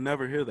daughter would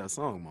never hear that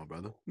song, my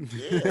brother.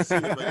 Yeah,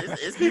 shit, but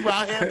it's people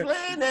out here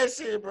playing that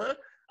shit, bro.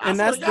 And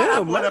that's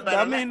them.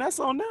 I mean,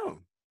 that's on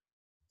them.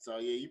 So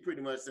yeah, you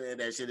pretty much saying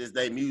that shit is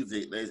their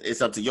music.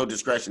 It's up to your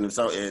discretion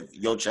if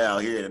your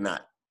child hear it or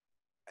not.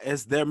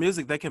 It's their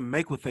music. They can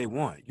make what they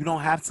want. You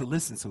don't have to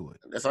listen to it.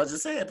 That's what I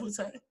just said,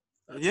 Putin.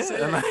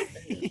 Yeah,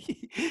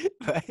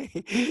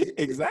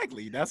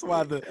 exactly. That's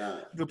why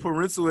the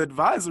parental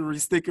advisory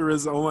sticker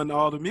is on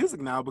all the music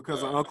now,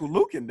 because of Uncle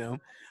Luke and them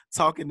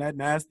talking that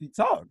nasty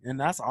talk. And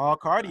that's all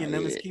Cardi and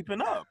them is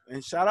keeping up.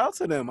 And shout out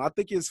to them. I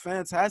think it's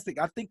fantastic.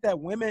 I think that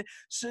women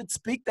should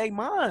speak their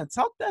mind.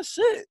 Talk that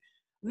shit.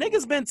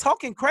 Niggas been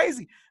talking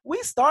crazy.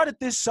 We started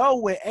this show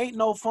with ain't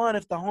no fun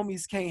if the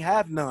homies can't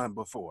have none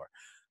before.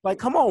 Like,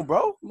 come on,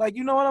 bro. Like,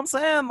 you know what I'm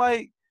saying?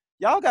 Like,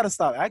 y'all got to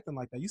stop acting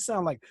like that. You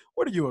sound like,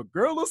 what are you, a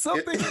girl or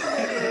something? Get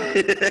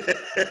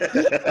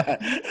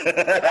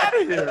out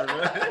of here,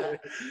 man.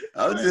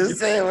 I'm just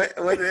saying what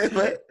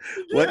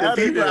the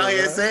people out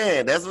here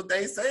saying. That's what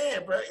they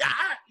saying, bro.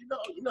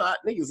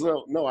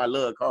 Niggas know I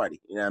love Cardi.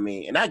 You know what I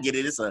mean? And I get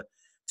it. It's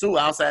too,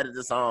 outside of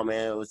the song,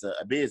 man. It was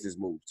a business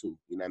move too.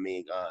 You know what I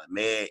mean?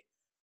 Meg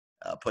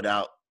put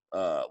out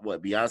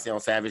Beyonce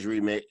on Savage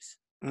remix.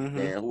 Mm-hmm.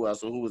 And who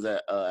else? Who was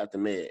that after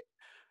Meg?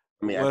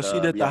 Well, she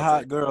did the Beyonce.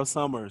 Hot Girl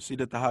Summer. She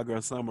did the Hot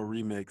Girl Summer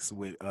remix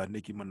with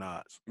Nicki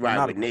Minaj. Right,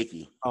 Not with a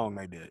Nicki. song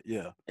they did,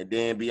 yeah. And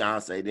then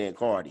Beyonce, then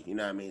Cardi. You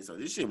know what I mean? So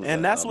this shit was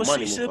And that's what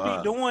money she move should for be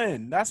her.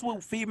 doing. That's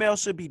what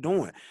females should be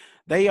doing.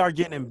 They are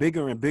getting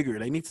bigger and bigger.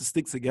 They need to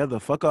stick together.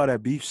 Fuck all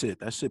that beef shit.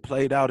 That shit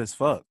played out as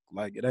fuck.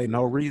 Like, it ain't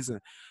no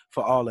reason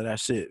for all of that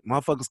shit.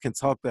 Motherfuckers can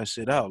talk that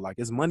shit out. Like,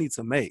 it's money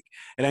to make.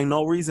 It ain't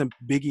no reason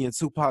Biggie and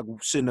Tupac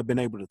shouldn't have been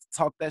able to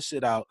talk that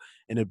shit out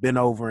and it been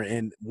over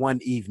in one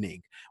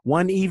evening.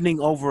 One evening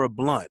over a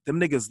blunt. Them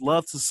niggas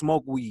love to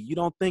smoke weed. You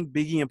don't think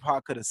Biggie and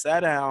Pac could have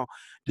sat down,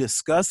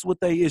 discussed what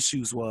their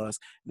issues was,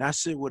 and that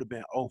shit would have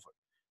been over.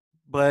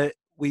 But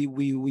we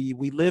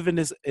live in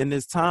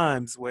this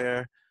times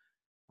where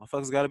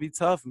motherfuckers gotta be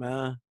tough,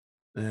 man.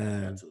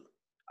 And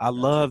I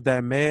love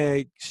that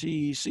Meg,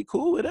 she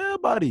cool with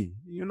everybody,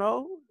 you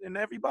know, and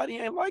everybody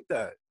ain't like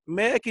that.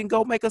 Meg can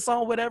go make a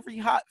song with every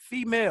hot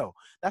female.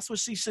 That's what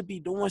she should be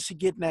doing. She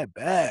getting that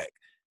bag.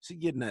 She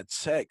getting that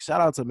check.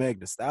 Shout out to Meg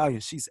Thee Stallion.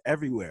 She's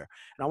everywhere.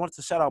 And I wanted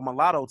to shout out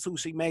Mulatto too.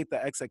 She made the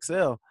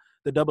XXL,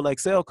 the double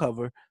XL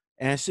cover,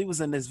 and she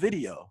was in this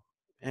video.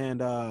 And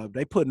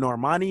they put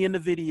Normani in the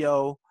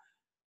video,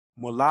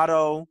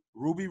 Mulatto,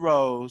 Ruby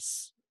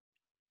Rose,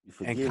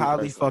 and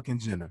Kylie fucking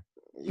Jenner.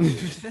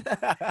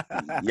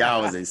 Yeah.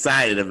 Y'all was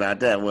excited about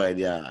that one,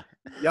 y'all.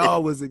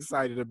 Y'all was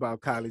excited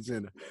about Kylie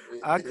Jenner.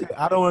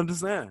 I don't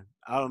understand.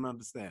 I don't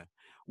understand.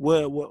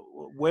 Where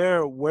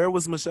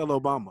was Michelle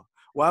Obama?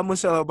 Why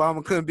Michelle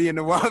Obama couldn't be in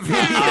the wild video?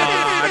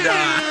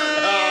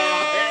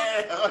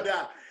 Oh,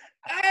 no.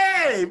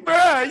 Hey,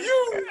 bro,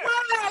 you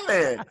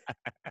wildin'.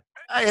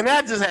 Hey, and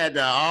I just had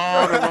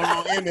all the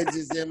wrong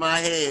images in my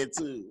head,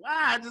 too.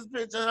 I just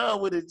picture her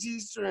with a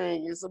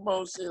G-string and some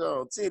more shit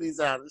on, titties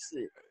out and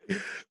shit.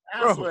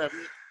 I swear.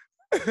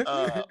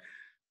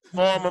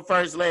 Former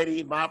First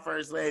Lady, my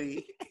First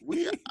Lady,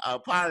 we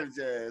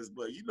apologize,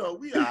 but, you know,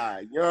 we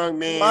are young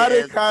men. Why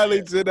did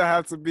Kylie Jenner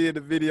have to be in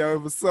the video?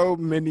 It was so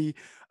many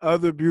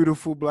other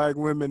beautiful black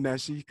women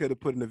that she could have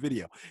put in the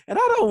video. And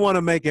I don't want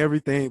to make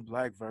everything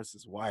black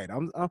versus white.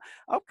 I'm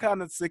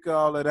kind of sick of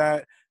all of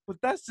that. But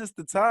that's just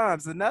the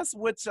times, and that's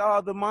what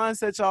the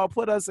mindset y'all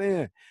put us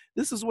in.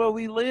 This is where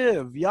we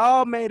live.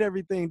 Y'all made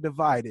everything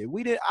divided.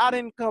 I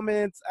didn't come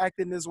in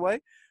acting this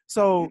way.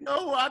 So you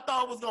know who I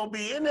thought was gonna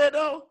be in there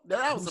though? That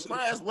I was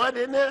surprised wasn't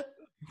in there.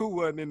 Who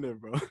wasn't in there,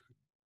 bro?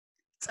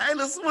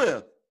 Taylor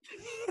Swift.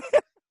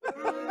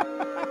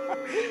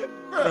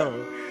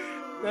 Bro,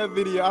 that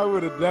video, I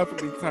would have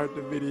definitely turned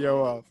the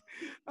video off.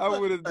 I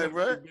would have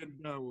definitely been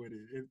done with it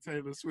if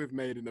Taylor Swift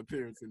made an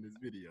appearance in this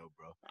video,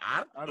 bro.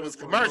 It was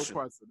commercial. No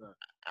parts of that.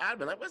 I'd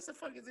be like, what the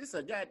fuck is this?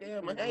 A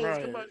goddamn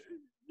Hanes commercial?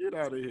 Get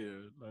out of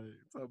here. Like,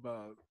 talk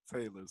about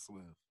Taylor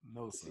Swift.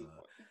 No, sir.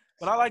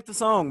 But I like the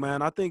song,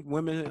 man. I think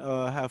women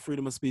have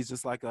freedom of speech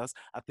just like us.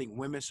 I think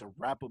women should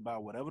rap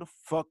about whatever the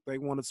fuck they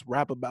want to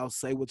rap about.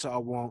 Say what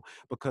y'all want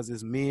because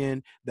it's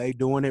men. They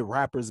doing it.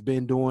 Rappers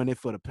been doing it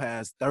for the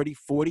past 30,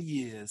 40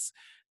 years.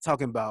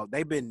 Talking about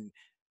they've been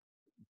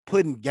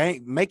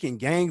making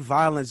gang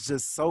violence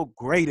just so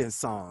great in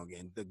song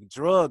and the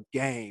drug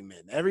game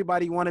and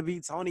everybody want to be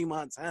Tony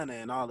Montana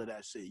and all of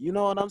that shit. You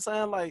know what I'm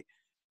saying? Like,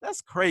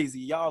 that's crazy.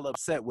 Y'all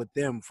upset with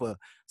them for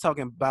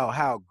talking about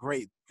how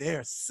great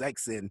their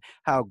sex and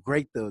how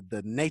great the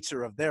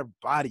nature of their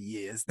body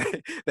is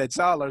that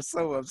y'all are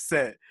so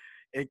upset.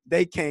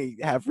 They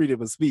can't have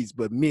freedom of speech,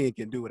 but men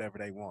can do whatever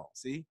they want.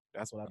 See?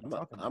 That's what I'm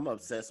talking about. I'm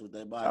obsessed with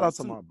that body. Shout out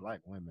to my black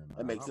women. Man.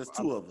 That makes us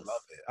two of us.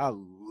 I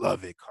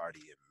love it, Cardi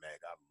and Meg.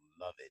 I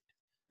love it.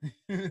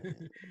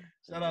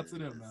 Shout out to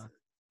them, man.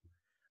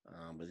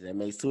 But that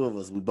makes two of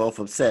us. We both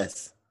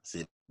obsessed.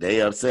 See, they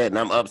upset and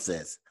I'm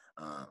obsessed.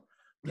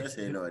 Let's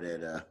say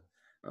that.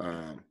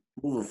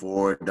 Moving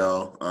forward,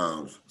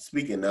 though.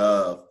 Speaking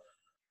of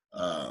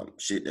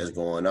shit that's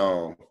going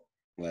on,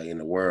 like in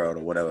the world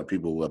or whatever,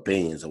 people's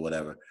opinions or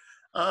whatever.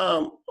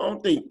 I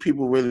don't think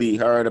people really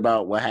heard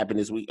about what happened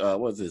this week.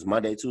 What was this?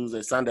 Monday,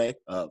 Tuesday, Sunday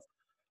of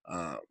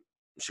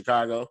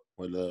Chicago,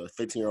 where the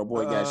 15-year-old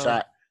boy got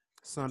shot.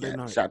 Sunday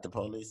night. Shot the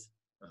police.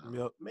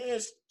 Yep. Man,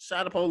 shot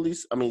at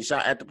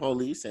the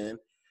police, and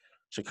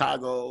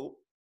Chicago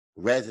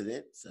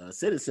residents,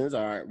 citizens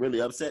are really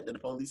upset that the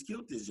police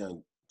killed this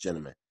young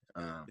gentleman.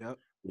 Yep.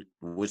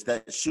 Which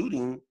that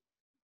shooting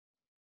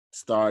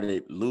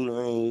started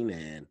looting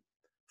and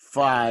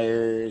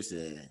fires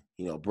and,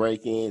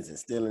 break-ins and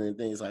stealing and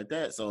things like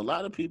that. So a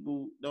lot of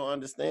people don't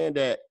understand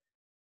that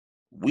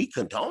we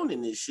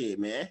condoning this shit,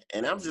 man.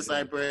 And I'm just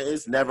like, bro,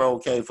 it's never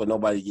okay for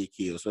nobody to get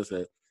killed. So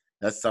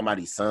that's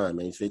somebody's son,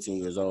 man. He's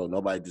 15 years old.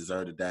 Nobody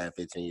deserved to die at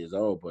 15 years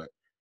old, but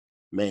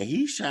man,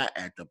 he shot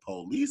at the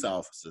police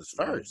officers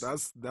first.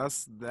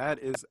 That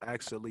is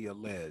actually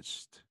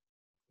alleged.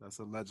 That's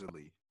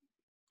allegedly.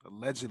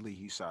 Allegedly,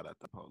 he shot at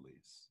the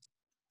police.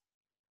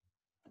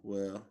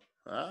 Well,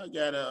 I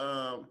got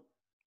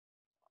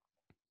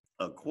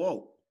a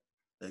quote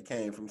that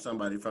came from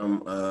somebody from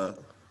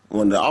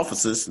one of the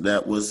officers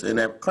that was in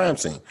that crime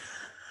scene.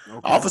 Okay.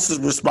 Officers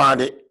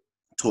responded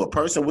to a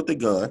person with a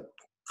gun.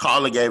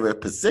 Caller gave a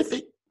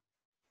specific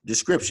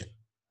description.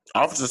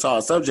 Officers saw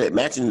a subject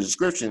matching the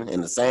description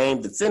in the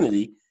same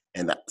vicinity,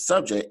 and the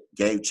subject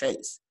gave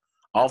chase.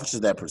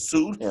 Officers that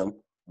pursued him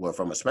were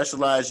from a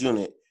specialized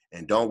unit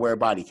and don't wear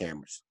body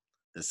cameras.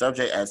 The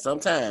subject, at some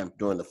time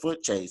during the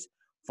foot chase,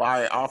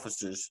 fired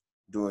officers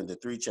through the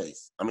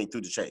chase.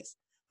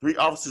 3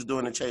 officers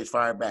during the chase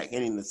fired back,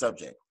 hitting the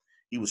subject.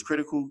 He was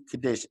critical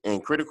condition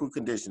and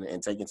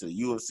taken to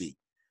the UFC.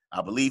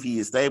 I believe he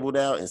is stable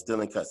now and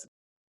still in custody.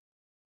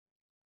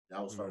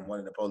 That was from one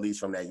of the police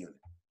from that unit.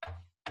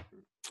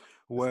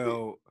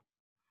 Well,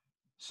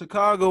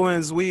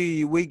 Chicagoans,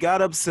 we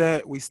got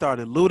upset. We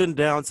started looting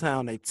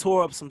downtown. They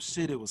tore up some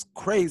shit. It was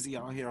crazy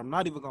out here. I'm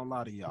not even gonna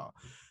lie to y'all.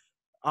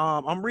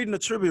 I'm reading the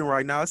Tribune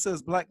right now. It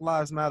says Black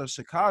Lives Matter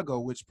Chicago,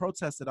 which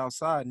protested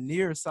outside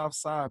near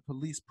Southside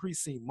Police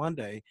Precinct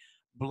Monday,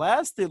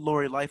 blasted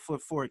Lori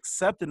Lightfoot for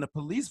accepting the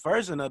police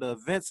version of the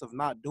events of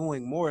not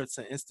doing more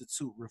to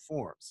institute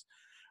reforms.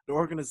 The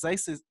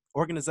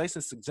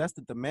organization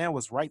suggested the man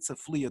was right to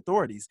flee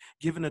authorities,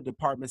 given the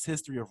department's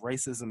history of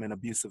racism and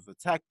abusive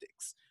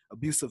tactics.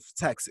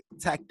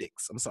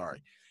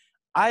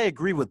 I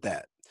agree with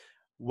that.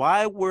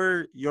 Why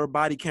were your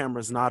body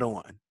cameras not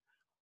on?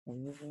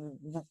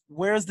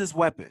 Where's this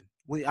weapon?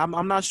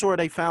 I'm not sure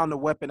they found the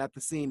weapon at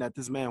the scene that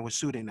this man was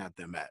shooting at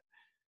them at.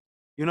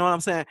 You know what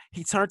I'm saying?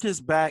 He turned his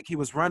back. He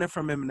was running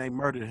from him, and they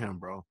murdered him,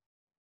 bro.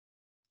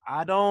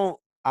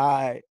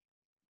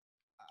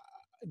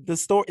 The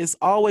story is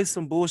always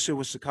some bullshit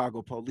with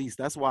Chicago police.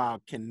 That's why I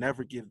can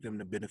never give them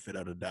the benefit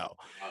of the doubt.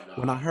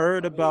 When I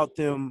heard about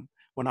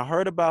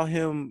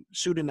him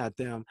shooting at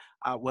them,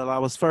 I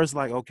was first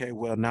like, okay,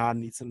 well, now I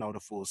need to know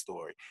the full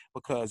story,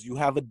 because you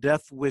have a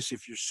death wish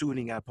if you're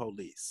shooting at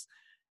police.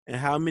 And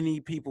how many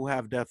people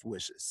have death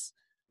wishes?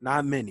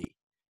 Not many.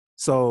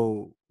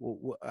 So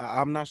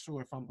I'm not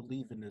sure if I'm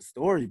believing this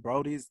story,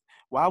 bro.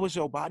 Why was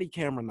your body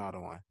camera not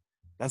on?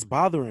 That's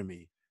bothering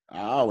me.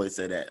 I always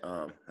say that.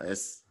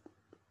 It's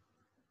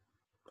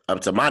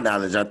up to my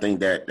knowledge. I think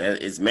that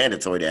it's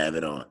mandatory to have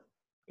it on.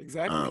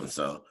 Exactly.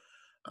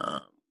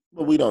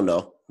 But we don't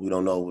know. We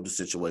don't know the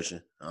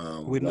situation.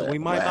 We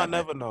might not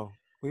never know.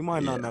 We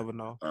might not never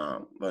know.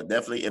 But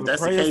definitely, if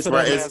that's the case,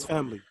 right, it's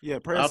family. Yeah,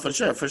 for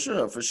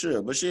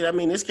sure. But shit, I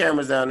mean, there's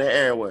cameras down there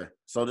everywhere,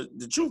 so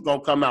the truth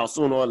gonna come out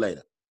sooner or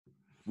later.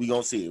 We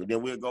gonna see it.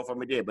 Then we'll go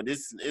from there. But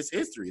it's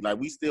history. Like,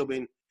 we still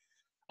been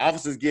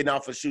officers getting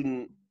off for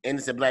shooting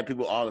innocent black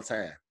people all the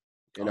time.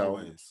 You know.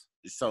 Always.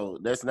 So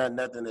that's not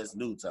nothing that's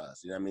new to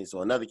us. You know what I mean?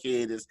 So another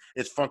kid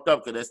it's fucked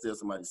up because that's still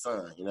somebody's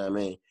son. You know what I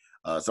mean?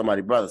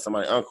 Somebody's brother,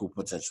 somebody's uncle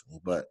potentially.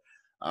 But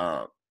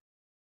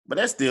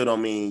that still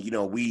don't mean,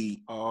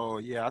 we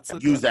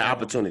use that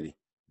opportunity.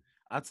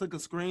 I took a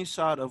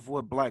screenshot of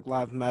what Black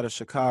Lives Matter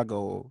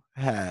Chicago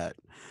had.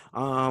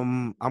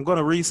 I'm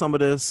gonna read some of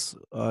this.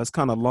 It's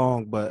kind of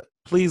long, but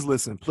please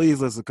listen,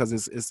 because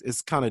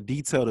it's kind of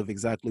detailed of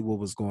exactly what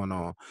was going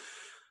on.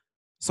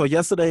 So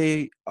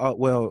yesterday,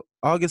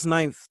 August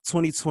 9th,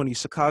 2020,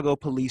 Chicago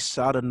police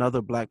shot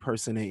another black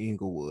person in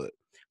Inglewood.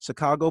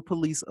 Chicago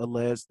police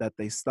alleged that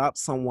they stopped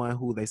someone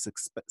who they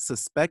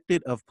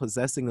suspected of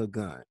possessing a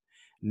gun.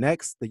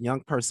 Next, the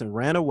young person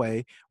ran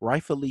away,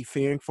 rightfully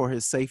fearing for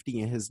his safety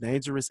in his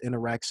dangerous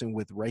interaction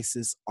with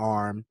racist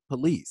armed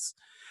police.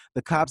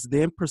 The cops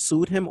then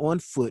pursued him on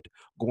foot,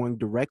 going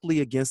directly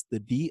against the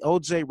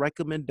DOJ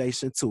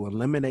recommendation to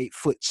eliminate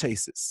foot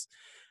chases.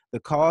 The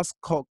cause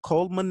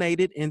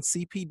culminated in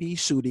CPD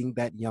shooting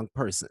that young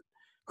person,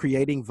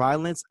 creating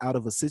violence out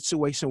of a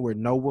situation where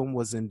no one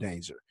was in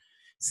danger.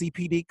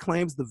 CPD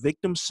claims the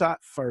victim shot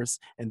first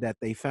and that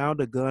they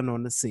found a gun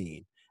on the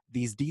scene.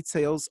 These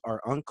details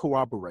are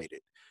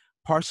uncorroborated,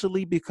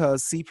 partially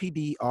because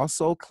CPD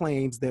also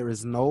claims there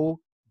is no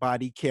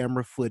body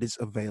camera footage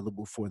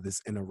available for this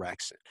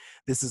interaction.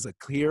 This is a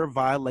clear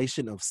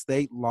violation of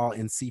state law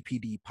and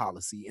CPD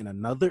policy, and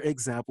another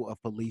example of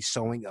police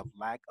showing a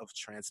lack of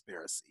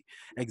transparency.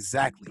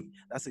 Exactly.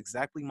 That's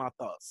exactly my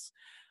thoughts.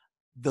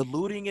 The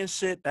looting and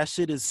shit, that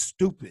shit is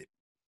stupid.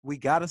 We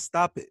gotta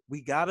stop it.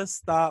 We gotta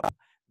stop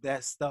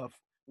that stuff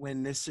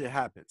when this shit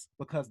happens,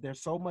 because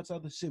there's so much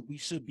other shit we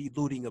should be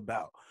looting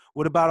about.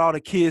 What about all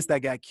the kids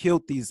that got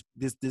killed this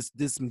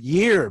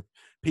year,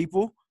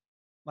 people?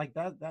 Like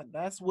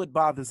that's what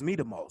bothers me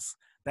the most.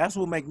 That's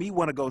what make me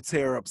want to go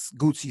tear up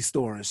Gucci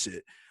store and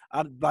shit.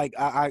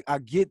 I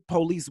get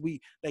police.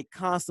 They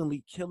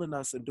constantly killing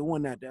us and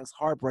doing that. That's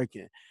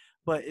heartbreaking.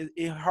 But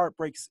it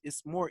heartbreaks.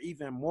 It's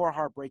even more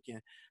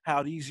heartbreaking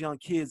how these young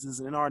kids is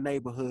in our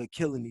neighborhood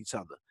killing each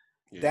other.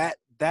 Yeah.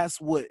 That's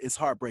what is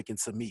heartbreaking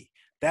to me.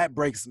 That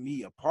breaks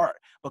me apart,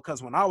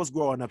 because when I was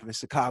growing up in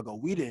Chicago,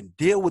 we didn't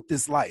deal with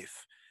this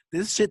life.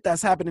 This shit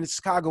that's happening in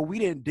Chicago, we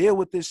didn't deal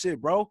with this shit,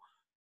 bro.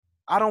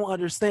 I don't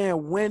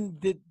understand when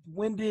did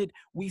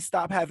we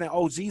stop having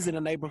OGs in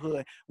the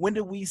neighborhood? When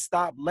did we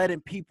stop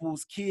letting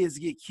people's kids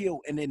get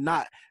killed and it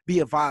not be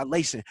a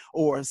violation,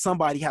 or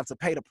somebody have to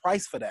pay the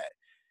price for that?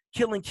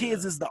 Killing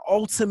kids is the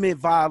ultimate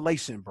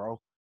violation, bro.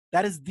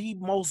 That is the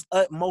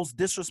most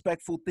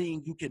disrespectful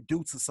thing you can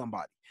do to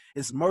somebody.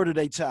 Is murder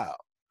their child.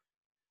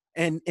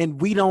 And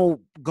we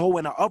don't go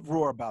in an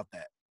uproar about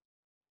that.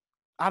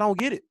 I don't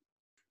get it.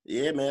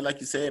 Yeah, man. Like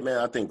you said, man,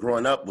 I think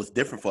growing up was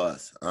different for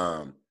us.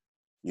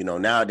 You know,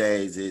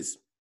 nowadays it's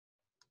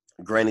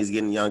granny's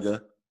getting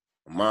younger,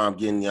 mom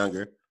getting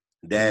younger,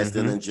 dad's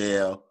still in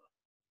jail,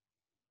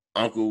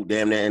 uncle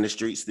damn near in the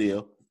street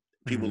still.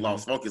 People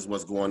lost focus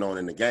what's going on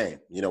in the game.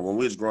 You know, when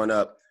we was growing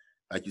up,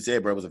 like you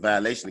said, bro, it was a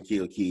violation to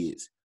kill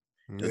kids.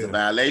 It was a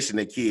violation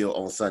to kill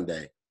on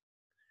Sunday.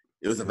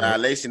 It was a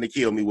violation to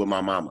kill me with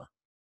my mama.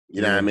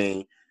 You know what I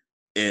mean?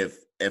 If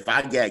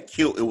I got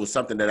killed, it was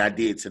something that I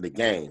did to the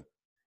game.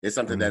 It's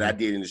something that I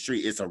did in the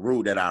street. It's a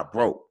rule that I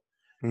broke.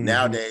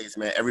 Nowadays,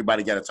 man,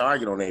 everybody got a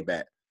target on their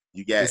back.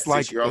 You got it's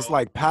like 6-year-olds. it's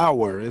like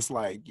power. It's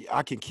like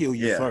I can kill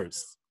you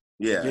first.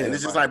 Yeah, and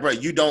it's just like, bro,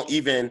 you don't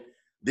even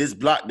this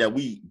block that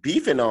we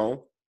beefing on.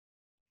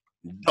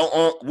 Don't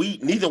own, we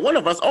neither one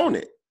of us own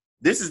it.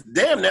 This is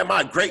damn near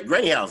my great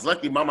granny house.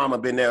 Luckily, my mama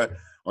been there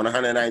on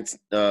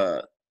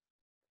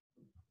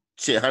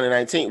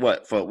 119.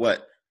 What for?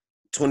 What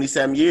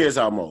 27 years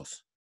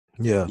almost.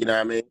 Yeah, you know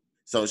what I mean.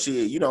 So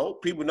she, you know,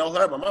 people know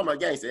her. My mama a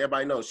gangster.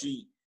 Everybody knows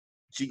she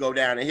go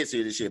down in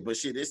history and shit. But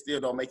shit, it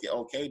still don't make it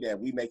okay that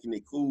we making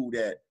it cool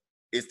that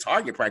it's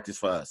target practice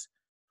for us.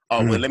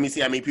 Oh, well, let me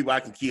see how many people I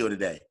can kill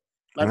today.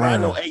 Like, bro, I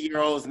know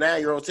 8-year-olds,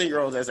 9-year-olds,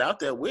 10-year-olds that's out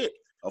there with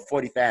a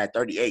 45,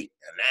 38,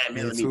 a 9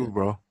 millimeter. Me too,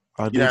 bro.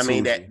 You know what I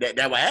mean? That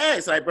would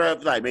ask, like, bro,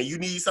 like, man, you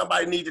need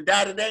somebody need to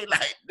die today?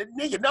 Like, the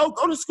nigga, no,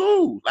 go to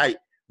school. Like,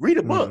 read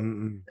a book.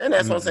 And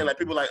that's what I'm saying. Like,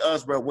 people like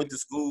us, bro, went to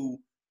school,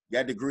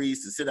 got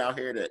degrees to sit out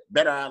here to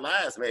better our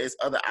lives, man. It's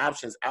other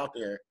options out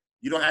there.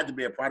 You don't have to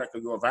be a product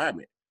of your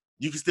environment.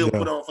 You can still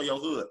put on for your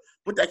hood.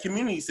 Put that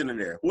community center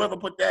there. Whoever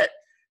put that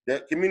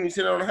community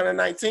center on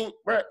 119th,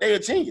 bro, they a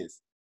genius.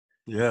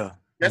 Yeah.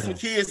 That's what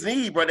kids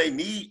need, bro. They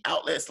need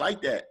outlets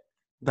like that.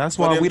 That's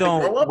why we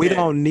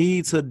don't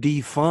need to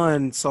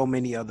defund so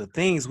many other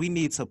things. We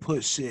need to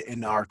put shit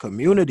in our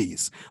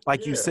communities.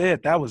 Like you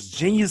said, that was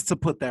genius to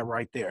put that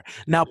right there.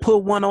 Now put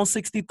one on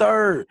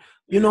 63rd.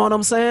 You know what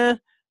I'm saying?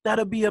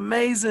 That'll be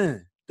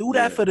amazing. Do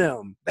that for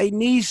them. They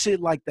need shit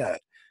like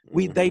that.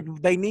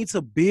 They need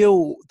to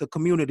build the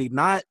community,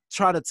 not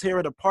try to tear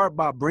it apart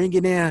by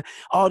bringing in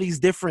all these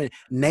different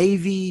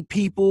Navy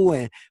people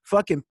and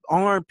fucking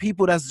armed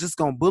people that's just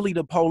gonna bully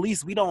the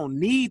police. We don't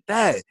need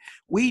that.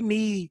 We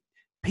need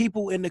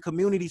people in the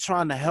community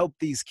trying to help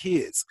these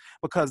kids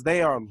because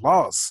they are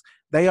lost.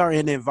 They are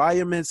in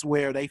environments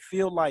where they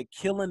feel like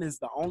killing is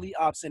the only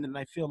option, and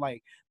they feel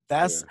like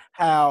that's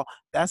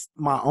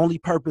my only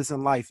purpose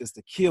in life is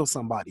to kill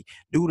somebody.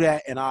 Do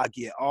that, and I'll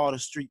get all the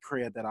street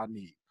cred that I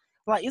need.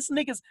 Like, it's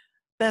niggas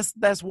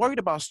that's worried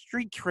about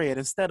street cred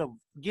instead of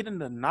getting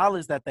the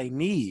knowledge that they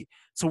need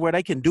to where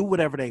they can do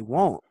whatever they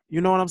want.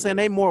 You know what I'm saying?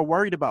 They more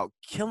worried about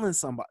killing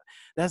somebody.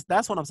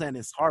 That's what I'm saying.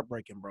 It's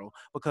heartbreaking, bro,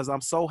 because I'm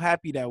so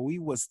happy that we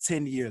was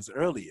 10 years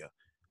earlier.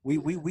 We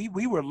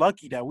were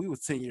lucky that we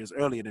was 10 years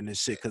earlier than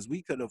this shit because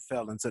we could have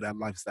fell into that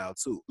lifestyle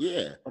too.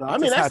 Yeah. But I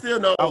mean, I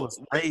still know. I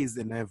was raised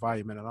in the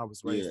environment and I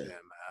was raised in, man.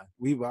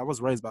 I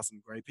was raised by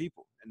some great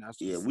people. And that's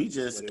just,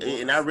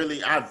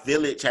 our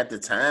village at the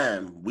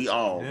time, we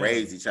all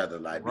raised each other.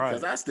 Like,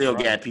 because I still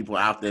got people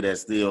out there that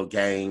still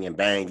gang and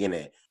banging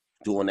and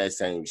doing that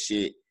same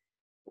shit.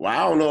 Well,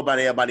 I don't know about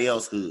everybody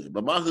else's hood,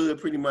 but my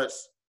hood pretty much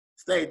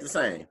stayed the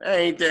same. I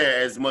ain't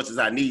there as much as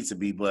I need to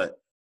be,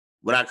 but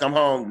when I come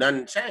home,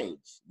 nothing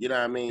changed. You know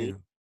what I mean?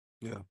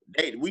 Yeah.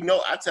 We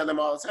know, I tell them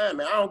all the time,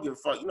 man, I don't give a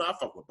fuck. You know, I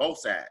fuck with both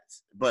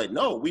sides. But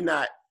no, we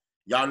not.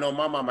 Y'all know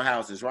my mama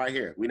house is right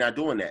here. We not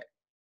doing that.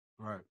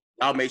 Right.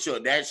 Y'all make sure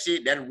that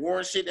shit, that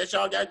war shit that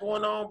y'all got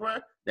going on, bro,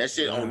 that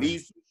shit on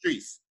these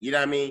streets. You know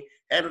what I mean?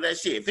 Handle that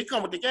shit. If it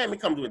come with the game, it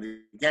comes with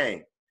the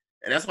game.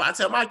 And that's why I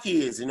tell my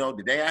kids, you know,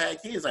 the day I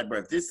had kids, like, bro,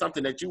 if this is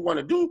something that you want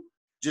to do,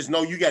 just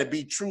know you got to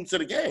be true to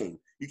the game.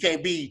 You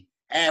can't be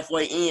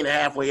halfway in and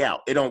halfway out.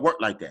 It don't work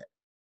like that.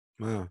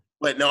 Yeah.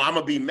 But no, I'm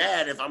going to be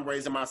mad if I'm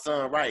raising my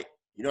son right.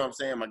 You know what I'm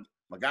saying?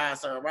 My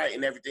godson right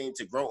and everything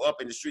to grow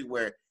up in the street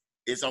where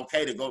it's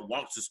okay to go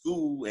walk to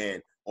school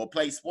or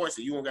play sports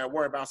and you don't got to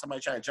worry about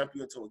somebody trying to jump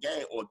you into a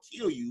game or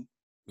kill you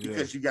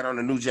because you got on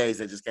the new Jays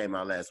that just came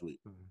out last week.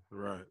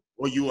 Right.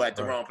 Or you were at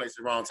the wrong place at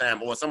the wrong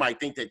time or somebody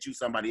think that you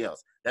somebody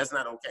else. That's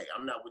not okay.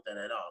 I'm not with that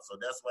at all. So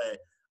that's why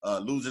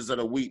losers of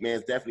the week, man,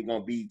 it's definitely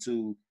going to be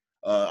to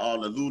all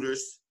the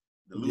looters.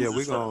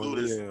 We're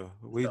gonna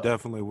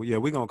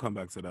come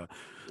back to that.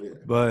 Yeah.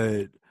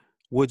 But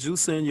would you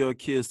send your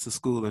kids to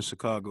school in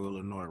Chicago,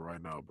 Illinois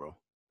right now, bro?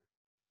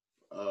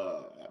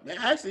 Man,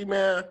 actually,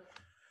 man,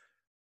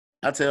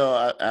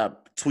 I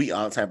tweet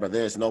all the time, but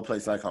there's no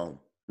place like home.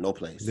 No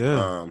place.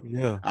 Yeah.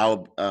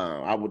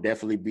 I would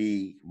definitely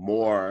be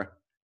more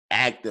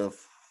active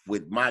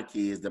with my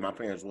kids than my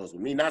parents was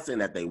with me. Not saying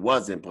that they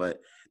wasn't, but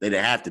they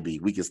didn't have to be.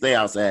 We could stay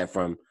outside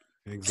from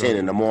 10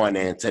 in the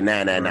morning to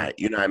 9 at night.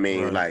 You know what I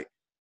mean? Right. Like,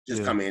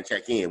 just come in and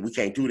check in. We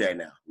can't do that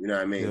now. You know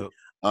what I mean?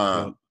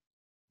 Yep.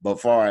 But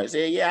far as,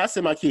 I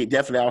send my kid,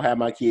 definitely I'll have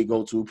my kid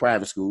go to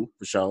private school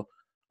for sure.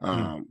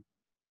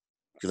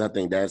 Because I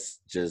think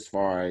that's just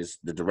far as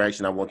the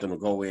direction I want them to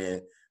go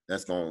in,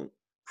 that's going to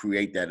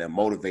create that and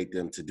motivate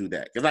them to do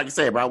that. Because like I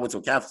said, bro, I went to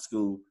a Catholic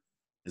school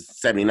It's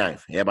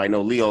 79th. Everybody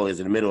know Leo is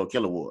in the middle of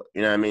Killer Ward.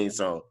 You know what I mean?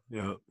 So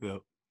Yeah.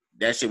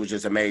 that shit was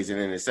just amazing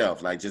in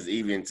itself. Like just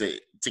even to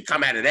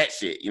come out of that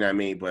shit, you know what I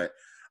mean? But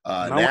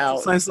now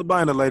Saint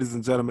Sabina, ladies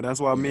and gentlemen. That's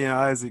why me and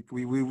Isaac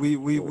we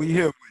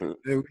here.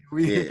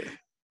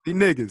 We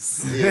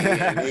niggas.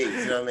 Yeah, you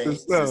know what I mean?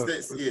 Still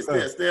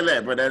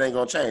that, but that ain't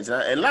gonna change.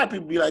 And a lot of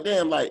people be like,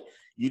 damn, like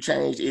you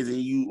changed, is it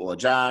you or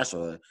Josh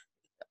or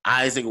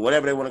Isaac or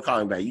whatever they want to call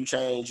him back? You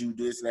change, you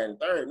this and that and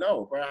third.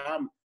 No, bro,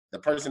 I'm the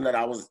person that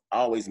I was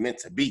always meant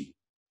to be.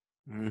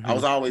 Mm-hmm. I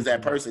was always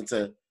that person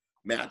to,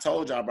 man, I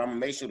told y'all, bro, I'm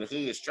gonna make sure the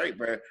hood is straight,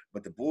 bro.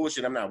 But the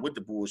bullshit, I'm not with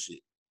the bullshit.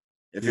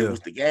 If it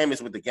was the game,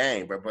 it's with the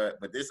game, bro.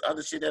 But this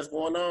other shit that's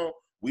going on,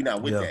 we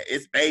not with that.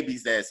 It's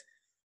babies that's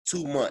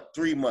 2 months,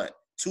 3 months,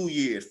 2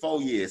 years,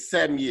 4 years,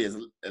 7 years,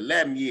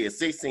 11 years,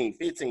 16,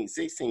 15,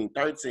 16,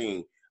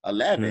 13,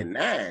 11,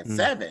 9,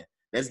 7.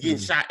 That's getting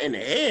shot in the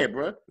head,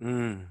 bro.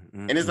 And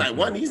it's like,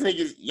 one of these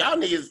niggas, y'all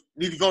niggas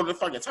need to go to the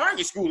fucking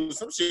target school or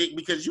some shit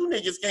because you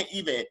niggas can't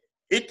even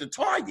hit the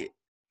target.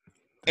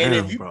 And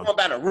if you go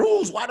by the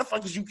rules, why the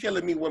fuck is you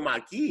killing me with my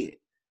kid?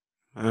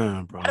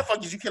 Why the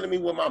fuck is you killing me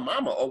with my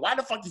mama? Or why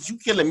the fuck is you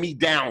killing me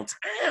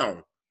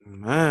downtown?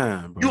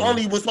 Man, bro. You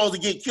only was supposed to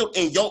get killed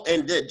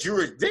in the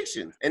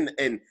jurisdiction and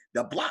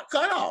the block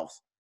cutoffs.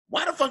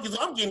 Why the fuck is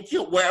I'm getting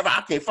killed wherever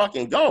I can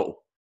fucking go?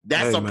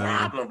 That's a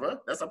problem, bro.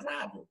 That's a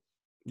problem.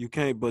 You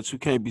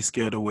can't be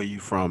scared of where you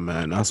from,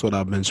 man. That's what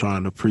I've been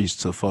trying to preach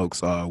to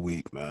folks all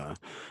week, man.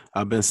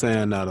 I've been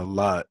saying that a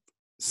lot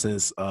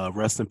since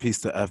rest in peace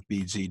to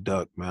FBG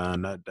Duck,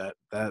 man.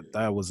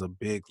 That was a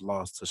big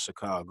loss to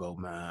Chicago,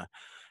 man.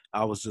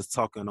 I was just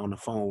talking on the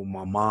phone with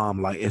my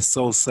mom. Like, it's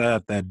so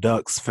sad that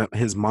Duck's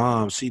his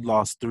mom, she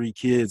lost 3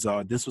 kids.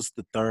 This was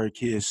the 3rd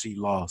kid she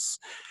lost.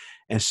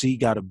 And she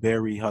got to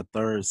bury her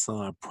 3rd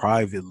son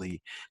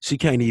privately. She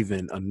can't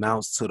even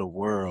announce to the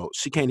world.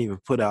 She can't even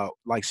put out,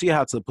 like, she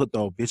had to put the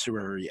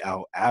obituary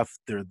out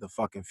after the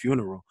fucking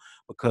funeral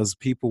because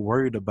people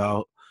worried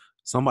about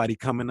somebody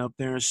coming up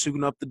there and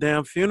shooting up the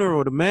damn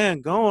funeral. The man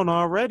gone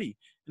already.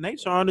 And they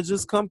trying to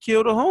just come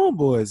kill the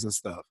homeboys and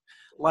stuff.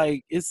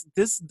 Like, it's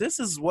this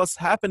is what's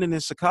happening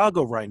in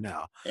Chicago right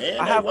now.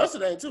 And what's the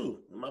name too?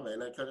 My man,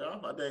 that cut it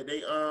off.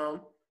 They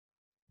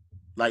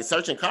like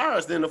searching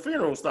cars, then the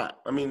funeral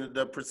stopped. I mean,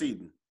 the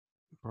proceeding.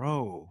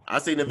 Bro, I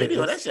seen the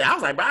video of that shit. I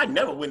was like, bro, I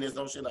never witnessed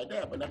no shit like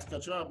that. But not to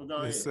cut you off, but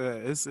go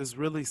ahead. It's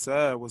really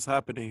sad what's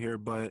happening here,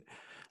 but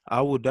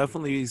I will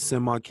definitely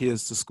send my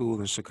kids to school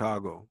in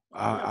Chicago.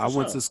 I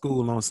went to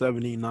school on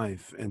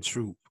 79th and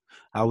Troop.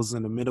 I was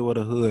in the middle of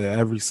the hood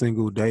every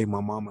single day.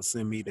 My mama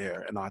sent me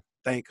there, and I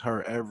thank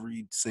her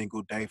every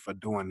single day for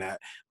doing that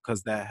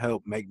because that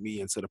helped make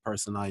me into the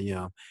person I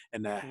am,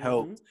 and that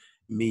helped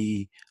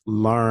me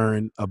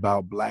learn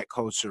about Black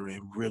culture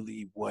and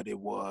really what it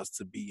was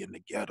to be in the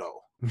ghetto.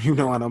 You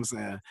know what I'm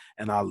saying?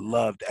 And I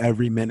loved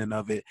every minute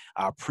of it.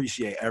 I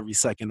appreciate every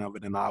second of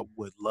it, and I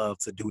would love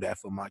to do that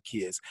for my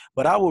kids.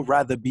 But I would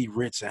rather be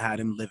rich and have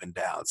them living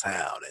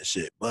downtown and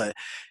shit. But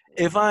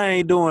if I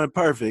ain't doing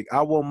perfect,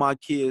 I want my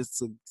kids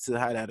to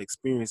have that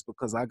experience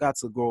because I got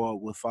to grow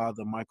up with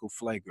Father Michael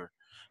Flager,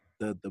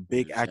 the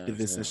big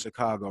activist in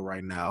Chicago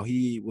right now.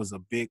 He was a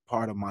big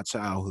part of my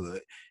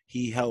childhood.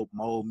 He helped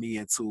mold me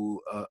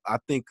into, I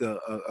think,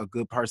 a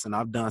good person.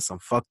 I've done some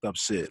fucked up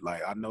shit.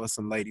 Like, I know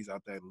some ladies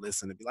out there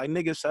listen to be like,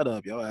 nigga, shut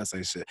up. Your ass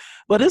ain't shit.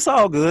 But it's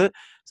all good.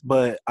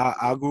 But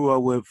I grew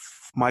up with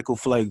Michael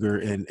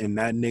Flager, and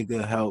that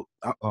nigga helped.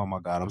 Oh, my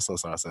God. I'm so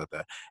sorry I said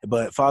that.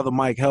 But Father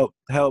Mike helped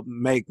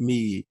make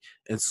me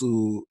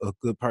into a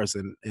good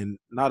person. And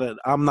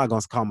I'm not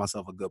going to call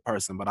myself a good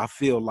person, but I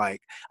feel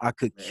like I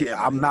could kill.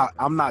 I'm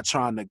not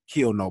trying to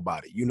kill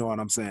nobody. You know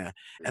what I'm saying?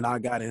 And I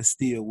got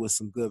instilled with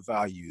some good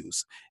values.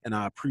 And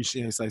I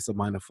appreciate Saint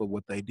Sabina for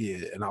what they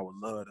did. And I would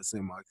love to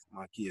send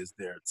my kids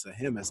there to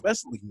him,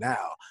 especially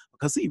now,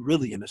 because he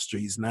really in the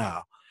streets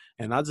now.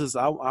 And I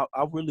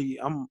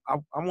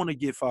want to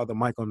get Father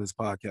Mike on this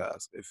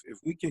podcast. If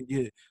we can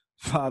get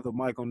Father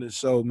Mike on this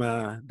show,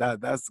 man,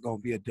 that's gonna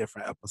be a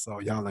different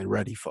episode y'all ain't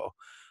ready for,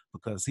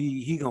 because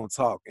he gonna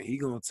talk and he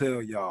gonna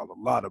tell y'all a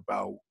lot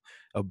about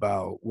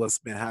what's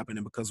been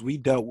happening, because we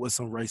dealt with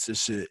some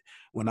racist shit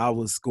when I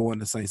was going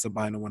to St.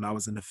 Sabina when I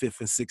was in the 5th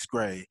and 6th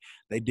grade.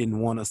 They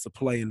didn't want us to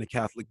play in the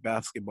Catholic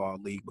basketball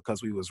league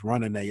because we was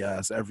running their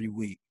ass every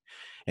week.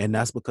 And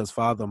that's because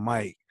Father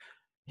Mike,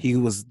 he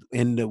was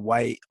in the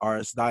white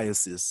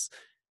archdiocese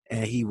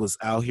and he was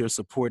out here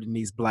supporting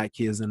these Black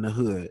kids in the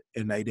hood,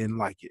 and they didn't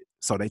like it.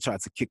 So they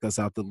tried to kick us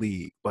out the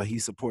league, but he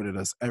supported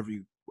us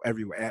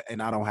everywhere.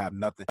 And I don't have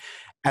nothing.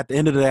 At the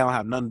end of the day, I don't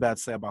have nothing bad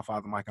to say about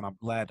Father Mike, and I'm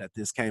glad that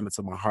this came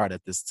into my heart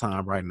at this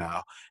time right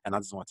now. And I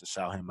just want to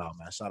shout him out,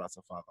 man. Shout out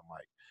to Father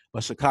Mike.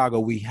 But Chicago,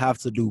 we have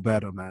to do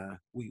better, man.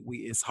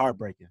 It's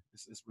heartbreaking.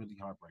 It's really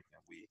heartbreaking.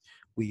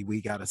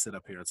 We got to sit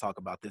up here and talk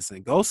about this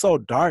and go so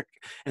dark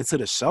into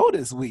the show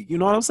this week. You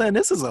know what I'm saying?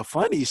 This is a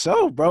funny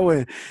show, bro.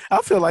 And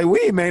I feel like we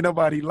ain't made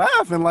nobody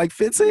laugh in like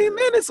 15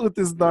 minutes with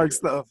this dark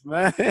stuff,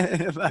 man.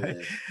 Like,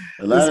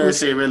 a lot of that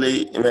shit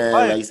really, man,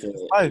 like you said,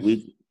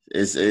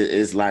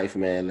 it's life,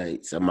 man.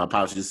 Like so my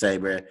pops used to say,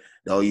 bro,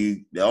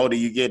 the older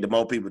you get, the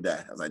more people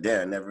die. I was like,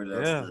 damn, I never really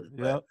understood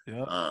it.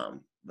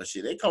 But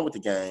shit, they come with the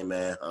game,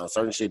 man.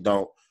 Certain shit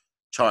don't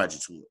charge you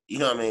to it. You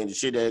know what I mean? The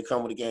shit that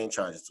come with the game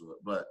charges to it.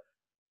 But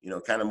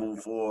kind of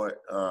moving forward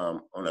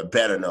on a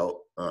better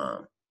note.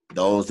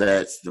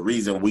 That's the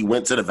reason we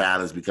went to the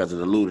violence because of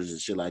the looters and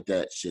shit like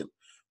that. Shit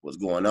was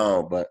going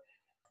on, but.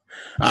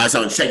 All right,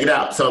 so check it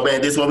out. So,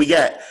 man, this is what we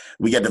got.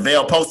 We got the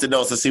Veil posted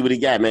notes. Let's see what he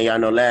got, man. Y'all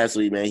know last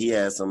week, man, he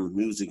had some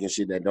music and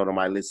shit that don't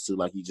nobody listen to,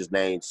 like he just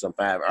named some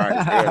 5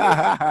 artists.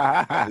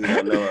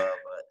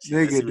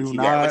 Nigga, do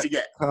not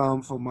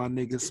come for my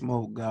nigga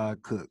Smoke God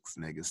Cooks,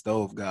 nigga.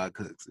 Stove God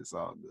Cooks. It's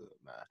all good,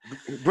 man.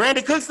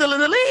 Brandon Cook still in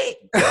the league.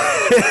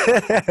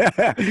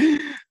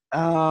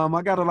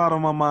 I got a lot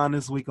on my mind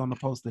this week on the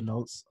posted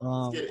notes. I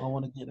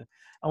want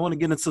to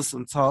get into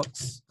some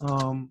talks.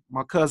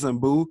 My cousin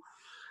Boo.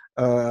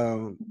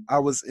 I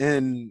was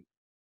in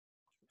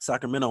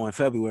Sacramento in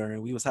February,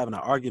 and we was having an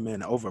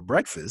argument over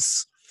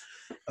breakfast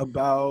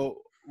about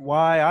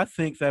why I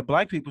think that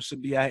black people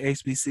should be at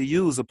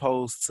HBCUs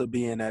opposed to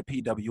being at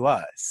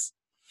PWIs.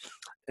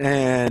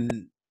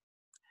 And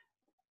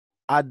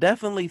I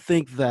definitely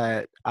think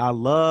that I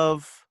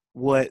love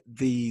what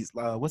these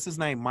what's his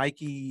name,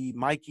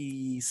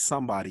 Mikey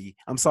somebody,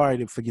 I'm sorry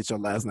to forget your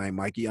last name,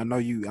 Mikey. I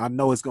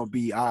know it's gonna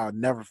be, I'll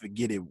never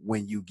forget it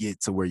when you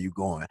get to where you're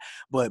going,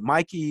 but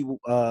Mikey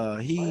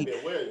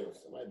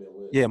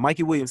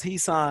Mikey Williams, he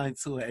signed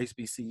to an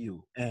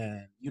HBCU,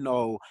 and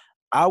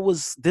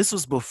this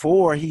was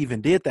before he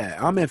even did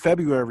that. I'm in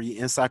February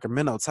in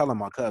Sacramento telling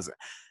my cousin,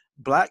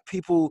 black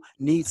people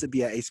need to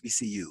be at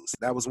HBCUs.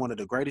 That was one of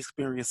the great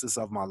experiences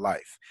of my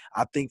life.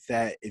 I think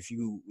that if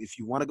you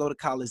want to go to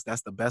college,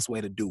 that's the best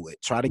way to do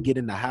it. Try to get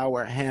into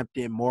Howard,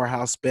 Hampton,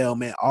 Morehouse,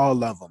 Spelman,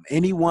 all of them.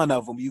 Any one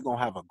of them, you're going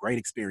to have a great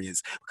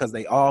experience because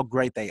they all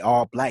great. They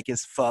all black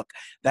as fuck.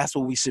 That's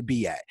what we should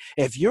be at.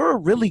 If you're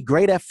really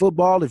great at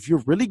football, if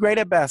you're really great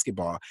at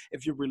basketball,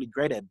 if you're really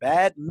great at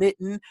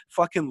badminton,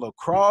 fucking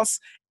lacrosse,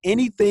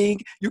 anything,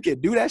 you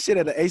can do that shit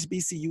at a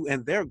HBCU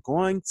and they're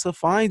going to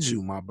find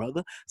you, my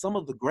brother. Some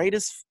of the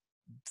greatest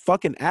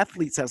fucking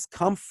athletes has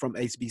come from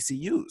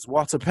HBCUs.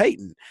 Walter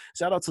Payton,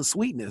 shout out to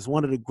Sweetness,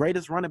 one of the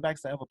greatest running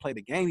backs to ever play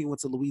the game. He went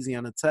to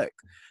Louisiana Tech.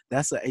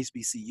 That's a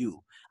HBCU.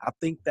 I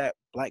think that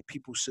black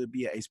people should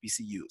be at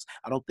HBCUs.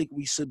 I don't think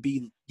we should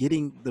be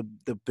getting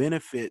the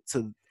benefit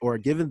to or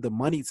giving the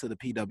money to the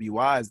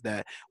PWIs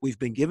that we've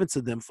been given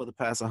to them for the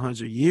past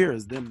 100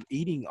 years, them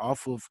eating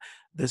off of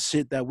the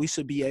shit that we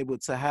should be able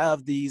to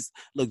have these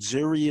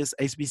luxurious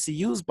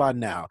HBCUs by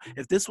now.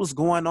 If this was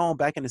going on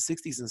back in the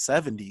 60s and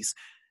 70s,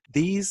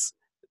 these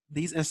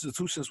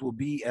institutions will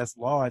be as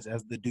large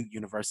as the Duke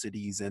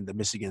Universities and the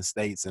Michigan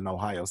States and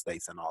Ohio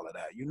States and all of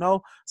that,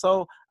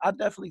 So I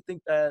definitely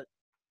think that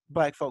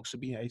black folks should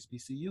be in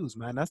HBCUs,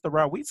 man. That's the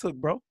route we took,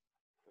 bro.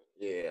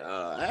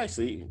 Yeah,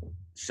 actually,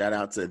 shout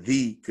out to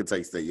the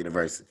Kentucky State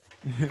University.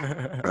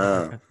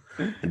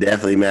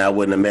 Definitely, man. I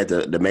wouldn't have met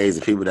the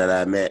amazing people that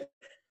I met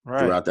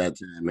throughout that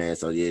time, man.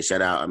 So yeah,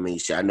 shout out. I mean,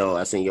 I know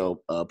I seen your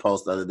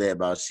post the other day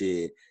about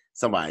shit.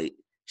 Somebody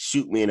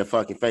shoot me in the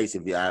fucking face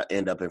if I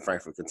end up in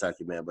Frankfort,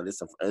 Kentucky, man. But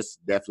it's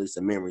definitely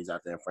some memories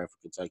out there in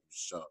Frankfort, Kentucky for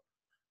sure.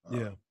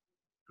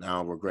 I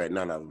don't regret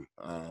none of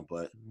them.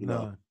 But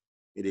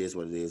it is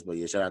what it is. But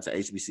yeah, shout out to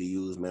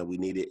HBCUs, man. We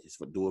need it.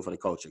 Do it for the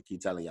culture.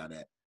 Keep telling y'all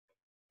that.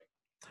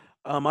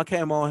 I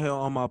came on here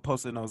on my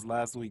post-it notes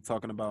last week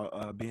talking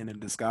about being in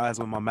disguise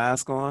with my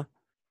mask on.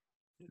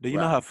 Do you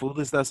know how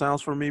foolish that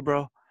sounds for me,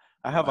 bro?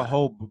 I have a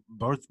whole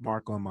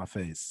birthmark on my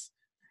face.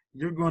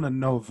 You're gonna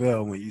know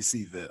Vel when you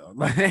see Vel,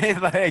 like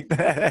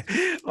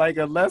that. Like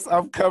unless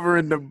I'm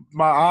covering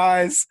my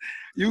eyes,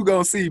 you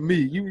gonna see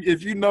me.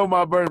 If you know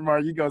my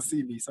birthmark, you gonna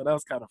see me. So that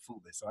was kind of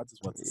foolish. So I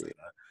just want to say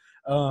that.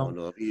 I don't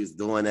know if he's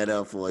doing that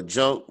up for a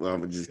joke.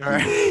 I'm just keep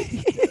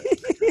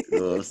you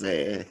know what I'm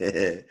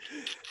saying.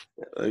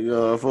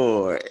 Going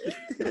forward.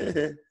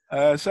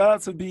 Shout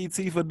out to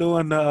BET for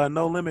doing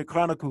No Limit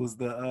Chronicles,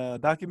 the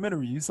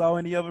documentary. You saw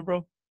any of it,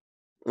 bro?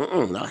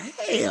 No,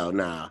 hell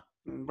nah.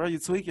 Bro, you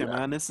tweaking,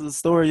 man. This is a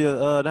story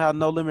of how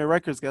No Limit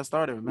Records got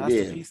started.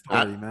 Master P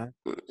story, man.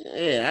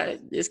 Yeah,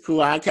 it's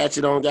cool. I'll catch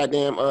it on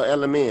goddamn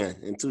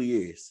LMN in 2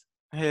 years.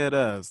 Yeah, it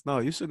does. No,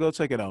 you should go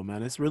check it out,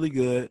 man. It's really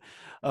good.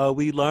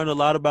 We learned a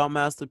lot about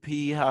Master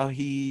P, how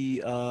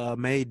he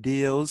made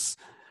deals.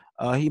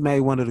 He made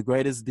one of the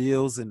greatest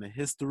deals in the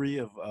history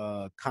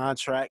of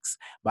contracts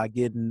by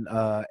getting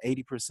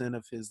 80%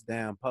 of his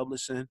damn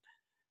publishing.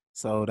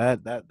 So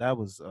that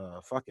was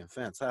fucking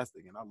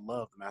fantastic, and I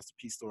love the Master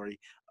P story.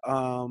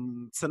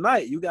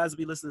 Tonight, you guys will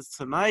be listening.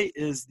 Tonight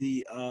is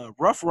the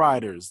Rough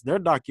Riders. Their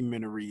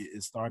documentary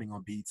is starting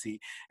on BT,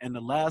 and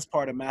the last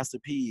part of Master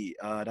P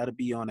that'll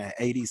be on at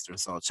 8 Eastern.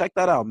 So check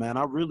that out, man.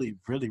 I really,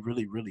 really,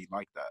 really, really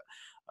like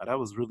that. That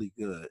was really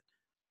good.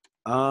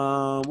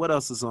 What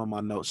else is on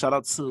my note? Shout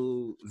out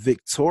to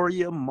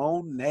Victoria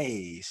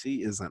Monet.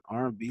 She is an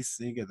R&B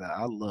singer that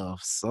I love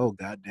so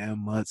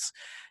goddamn much.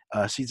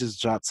 She just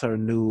dropped her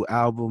new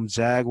album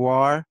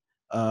Jaguar.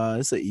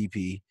 It's an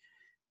EP.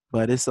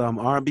 But it's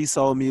R&B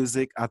soul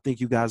music. I think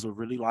you guys will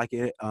really like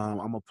it. I'm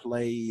gonna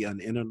play an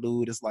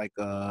interlude. It's like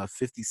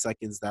 50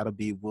 seconds. That'll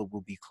be what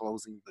will be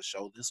closing the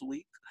show this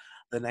week.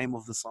 The name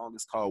of the song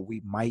is called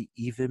 "We Might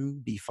Even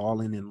Be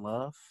Falling in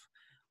Love."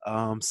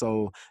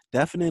 So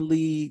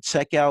definitely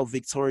check out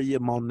Victoria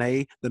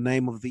Monet. The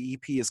name of the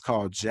EP is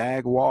called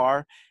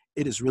Jaguar.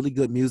 It is really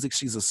good music.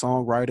 She's a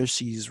songwriter.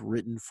 She's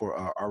written for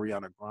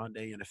Ariana Grande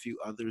and a few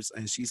others,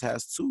 and she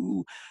has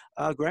 2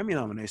 Grammy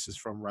nominations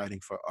from writing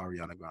for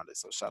Ariana Grande.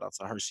 So shout out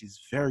to her. She's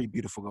very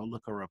beautiful. Go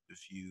look her up if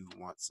you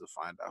want to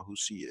find out who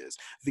she is.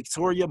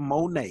 Victoria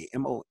Monet,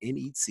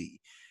 Monet.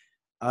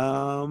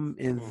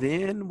 And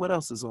then what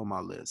else is on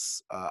my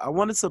list? I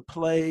wanted to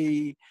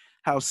play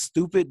how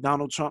stupid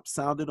Donald Trump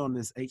sounded on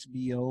this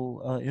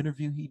HBO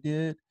interview he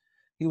did.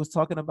 He was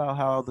talking about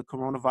how the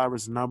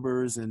coronavirus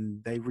numbers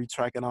and they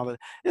retracking all of it.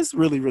 It's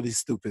really, really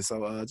stupid.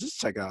 So just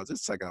check out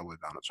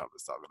what Donald Trump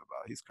is talking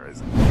about. He's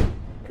crazy.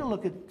 Take a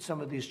look at some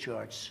of these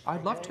charts.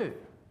 I'd love to.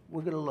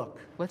 We're gonna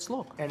look. Let's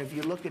look. And if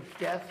you look at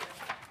death,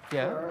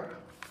 Yeah.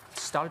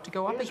 Started to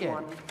go up here's again.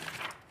 one.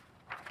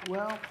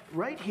 Well,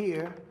 right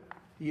here,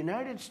 the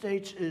United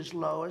States is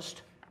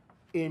lowest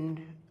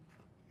in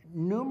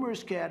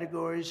numerous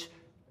categories.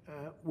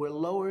 We're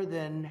lower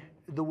than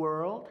the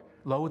world.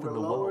 Lower than We're the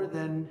lower world?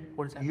 than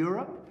What is that?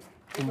 Europe.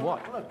 In Take a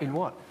what? look. In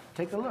what?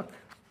 Take a look.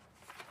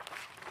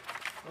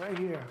 Right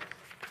here.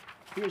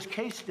 Here's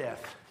case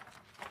death.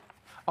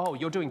 Oh,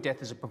 you're doing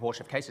death as a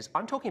proportion of cases.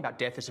 I'm talking about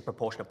death as a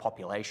proportion of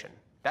population.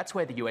 That's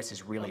where the US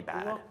is really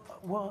bad.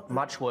 Well,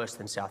 Much worse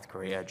than South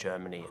Korea,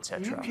 Germany,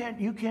 etc.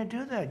 you can't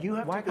do that. You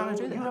have Why to go, can't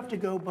I do that? You have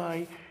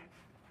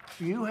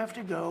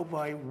to go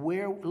by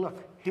where.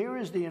 Look, here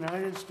is the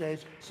United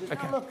States. Now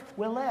Okay. look,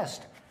 we're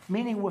last,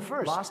 meaning we're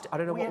first. Last, I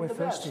don't know We what have we're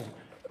the first best. in.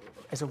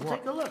 As a Well, what?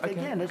 take a look Okay,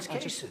 again. It's I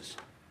just- cases,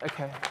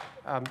 Okay.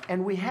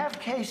 and we have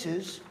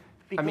cases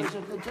because mean,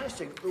 of the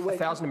testing.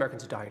 1,000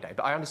 Americans are dying a day,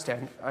 but I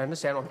understand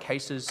on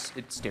cases,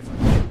 it's different.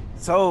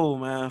 So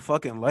man,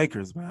 fucking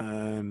Lakers,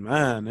 man,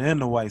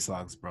 and the White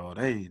Sox, bro.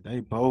 They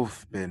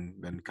both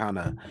been kind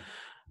of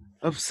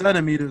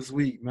upsetting me this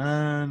week,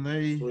 man.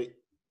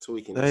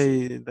 Tweaking.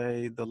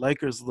 The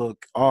Lakers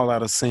look all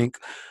out of sync.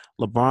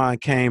 LeBron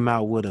came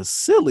out with a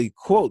silly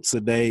quote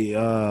today.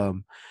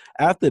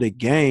 After the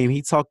game,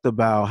 he talked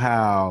about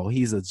how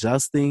he's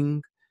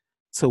adjusting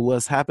to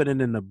what's happening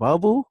in the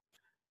bubble.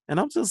 And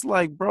I'm just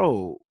like,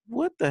 bro,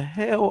 what the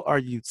hell are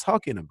you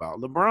talking about?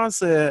 LeBron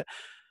said,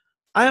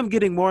 I am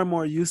getting more and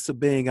more used to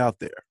being out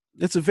there.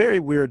 It's a very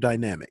weird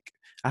dynamic.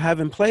 I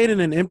haven't played in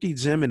an empty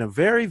gym in a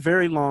very,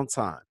 very long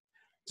time.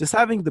 Just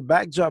having the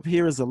backdrop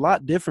here is a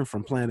lot different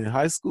from playing in a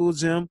high school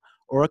gym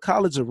or a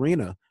college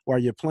arena while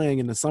you're playing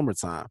in the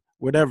summertime,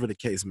 whatever the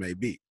case may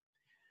be.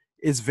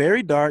 It's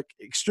very dark,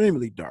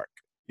 extremely dark.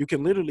 You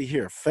can literally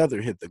hear a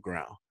feather hit the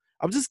ground.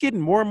 I'm just getting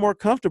more and more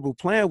comfortable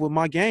playing with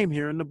my game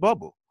here in the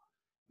bubble.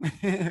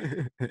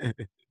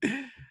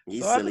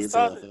 He's So I silly just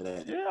as hell thought, for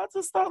that. yeah, I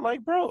just thought,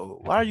 like, bro,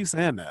 why are you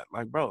saying that?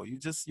 Like, bro,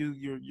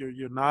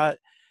 you're not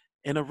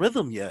in a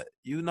rhythm yet.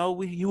 You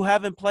know, you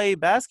haven't played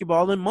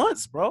basketball in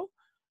months, bro.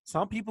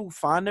 Some people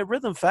find their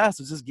rhythm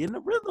faster. Just get in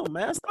the rhythm,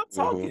 man. Stop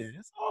talking.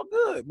 It's all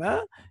good,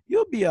 man.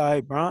 You'll be all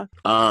right, bro.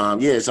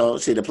 Yeah. So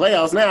shit, the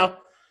playoffs now.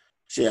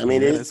 Shit, I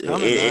mean, Yeah, it's coming,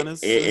 man.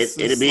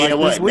 it'll be like in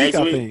what this week, next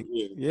I week? think.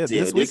 Yeah,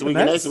 this this week and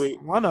next next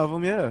week. One of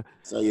them, yeah.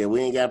 So yeah,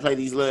 we ain't gotta play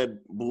these little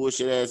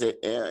bullshit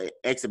ass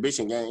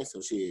exhibition games.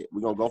 So shit,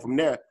 we're gonna go from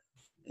there.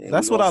 And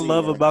That's we what I gonna see,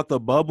 love man. about the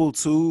bubble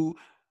too.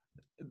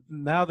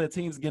 Now that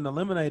teams getting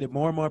eliminated,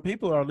 more and more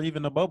people are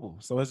leaving the bubble,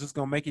 so it's just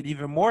gonna make it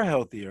even more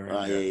healthier. in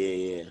Oh there.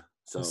 yeah.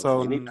 So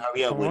So they need to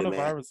hurry up with it, man.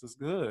 coronavirus is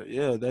good.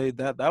 Yeah,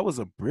 that was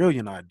a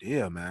brilliant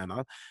idea, man.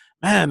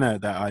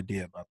 That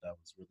idea about that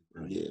was really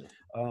brilliant.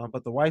 Yeah.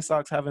 But the White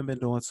Sox haven't been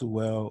doing too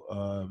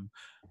well.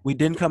 We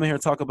didn't come in here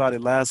and talk about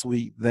it last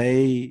week.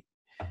 They're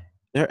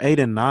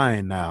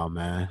 8-9 now,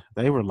 man.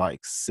 They were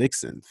like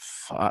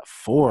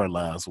 6-4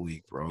 last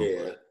week, bro.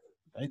 Yeah.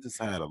 They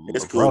just had a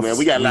It's cool, rough man.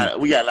 We got a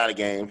week. lot of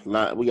games.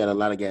 We got a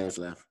lot of games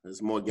left.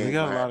 There's more games. We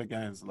got a behind. lot of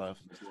games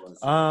left.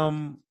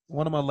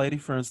 One of my lady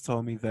friends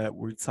told me that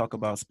we talk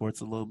about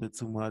sports a little bit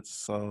too much,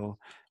 so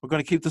we're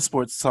gonna keep the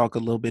sports talk a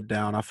little bit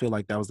down. I feel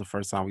like that was the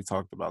first time we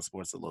talked about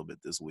sports a little bit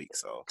this week.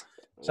 So,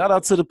 shout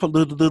out to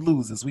the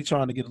losers. We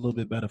trying to get a little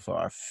bit better for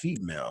our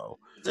female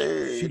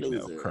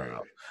Loser.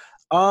 crowd.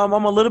 I'm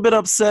a little bit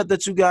upset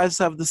that you guys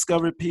have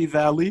discovered P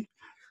Valley.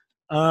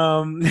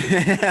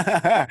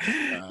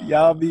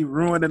 Y'all be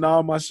ruining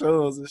all my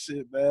shows and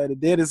shit, man. And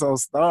then it's on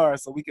Star,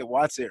 so we can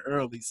watch it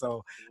early.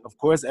 So, of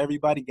course,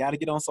 everybody got to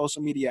get on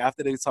social media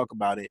after they talk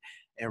about it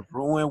and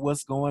ruin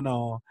what's going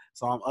on.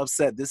 So I'm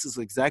upset. This is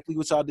exactly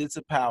what y'all did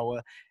to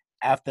Power.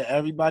 After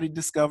everybody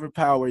discovered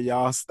Power,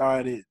 y'all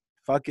started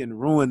fucking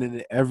ruining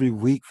it every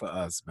week for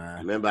us, man.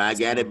 Remember, I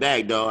got it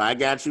back, though. I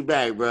got you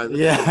back, brother.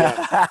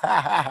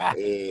 Yeah.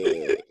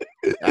 Yeah.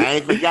 I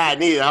ain't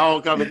forgotten either.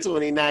 Homecoming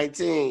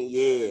 2019.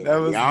 Yeah. That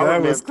Y'all was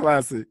remember.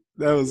 classic.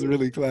 That was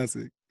really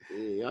classic.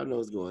 Yeah, y'all know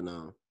what's going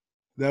on.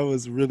 That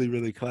was really,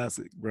 really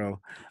classic, bro.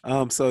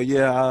 So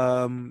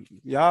yeah,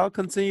 y'all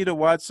continue to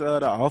watch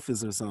The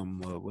Office or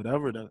something,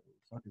 whatever the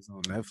fuck is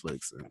on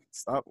Netflix, and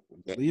stop.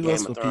 Leave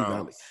us with P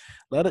Valley.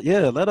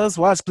 Let us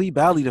watch P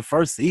Valley the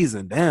first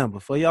season, damn,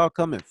 before y'all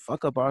come and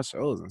fuck up our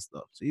shows and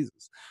stuff.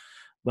 Jesus.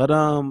 But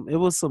it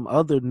was some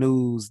other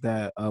news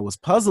that was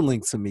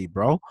puzzling to me,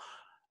 bro.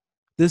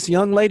 This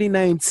young lady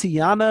named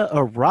Tiana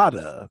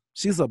Arata,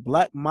 she's a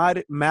Black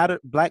Lives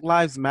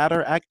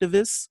Matter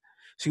activist.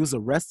 She was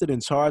arrested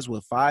and charged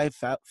with 5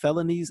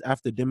 felonies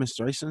after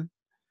demonstration.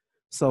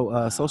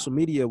 So social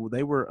media,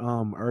 they were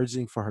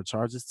urging for her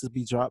charges to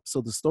be dropped.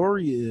 So the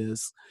story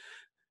is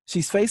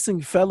she's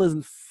facing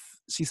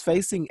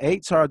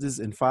 8 charges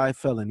and 5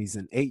 felonies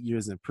and 8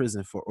 years in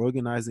prison for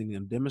organizing a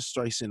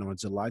demonstration on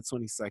July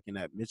 22nd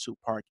at Mitchell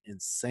Park in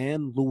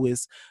San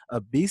Luis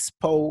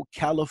Obispo,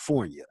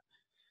 California.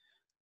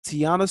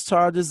 Tiana's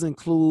charges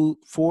include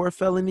 4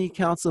 felony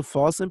counts of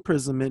false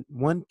imprisonment,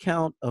 1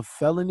 count of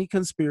felony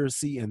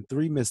conspiracy, and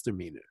 3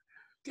 misdemeanor.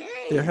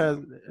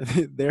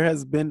 There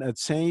has been a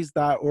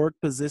Change.org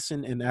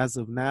position, and as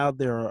of now,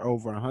 there are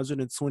over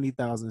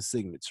 120,000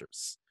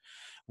 signatures.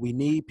 We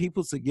need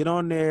people to get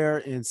on there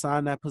and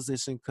sign that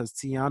position because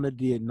Tiana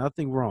did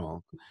nothing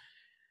wrong.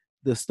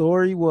 The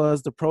story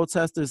was the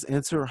protesters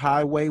entered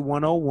Highway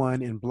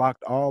 101 and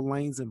blocked all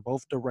lanes in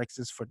both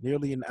directions for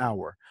nearly an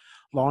hour.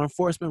 Law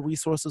enforcement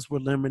resources were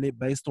limited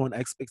based on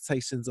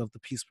expectations of the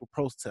peaceful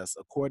protests,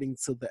 according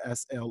to the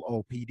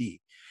SLOPD.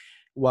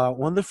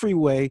 While on the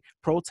freeway,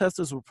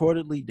 protesters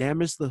reportedly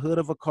damaged the hood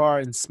of a car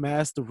and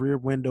smashed the rear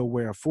window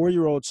where a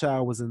 4-year-old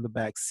child was in the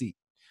back seat.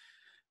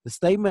 The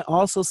statement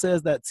also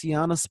says that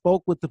Tiana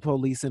spoke with the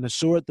police and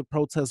assured the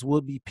protests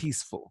would be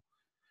peaceful.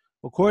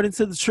 According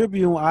to the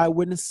Tribune,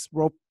 eyewitnesses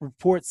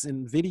reports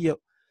and video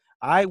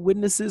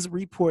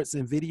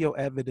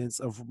evidence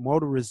of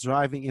motorists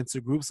driving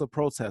into groups of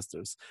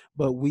protesters,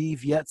 but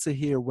we've yet to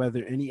hear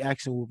whether any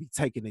action will be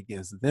taken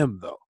against them,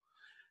 though.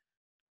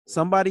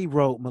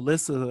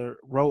 Melissa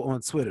wrote on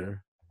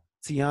Twitter,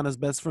 Tiana's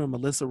best friend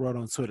Melissa wrote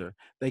on Twitter,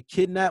 "They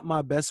kidnapped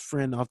my best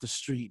friend off the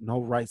street,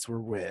 no rights were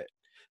read."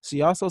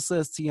 She also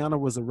says Tiana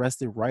was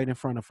arrested right in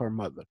front of her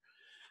mother.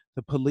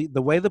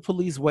 The way the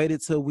police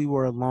waited till we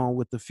were alone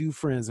with a few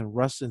friends and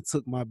rushed and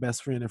took my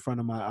best friend in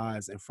front of my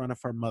eyes, in front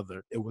of her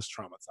mother, it was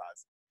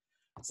traumatizing.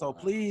 So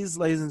please,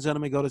 ladies and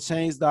gentlemen, go to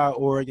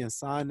change.org and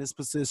sign this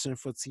petition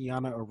for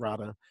Tiana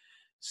Arata.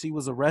 She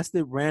was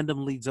arrested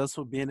randomly just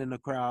for being in the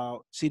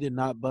crowd. She did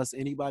not bust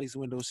anybody's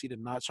window. She did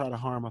not try to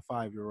harm a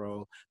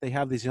 5-year-old. They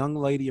have this young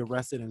lady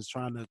arrested and is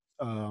trying to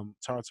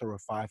charge her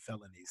with 5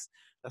 felonies.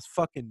 That's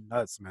fucking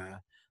nuts, man.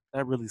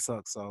 That really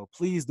sucks. So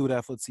please do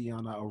that for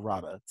Tiana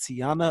Arata.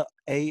 Tiana,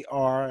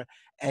 A-R-A-T-A,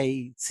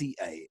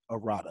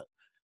 Arata.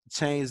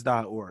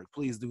 Change.org.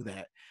 Please do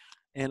that.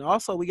 And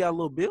also, we got a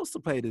little bills to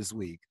pay this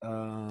week.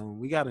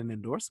 We got an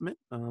endorsement,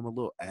 a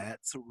little ad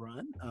to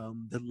run.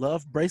 The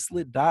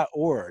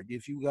lovebracelet.org.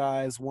 If you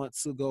guys want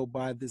to go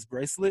buy this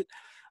bracelet,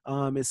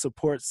 it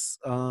supports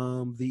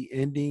the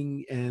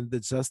ending and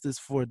the justice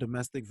for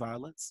domestic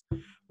violence.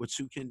 What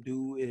you can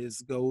do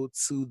is go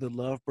to the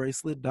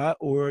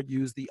lovebracelet.org,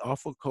 use the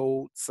offer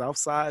code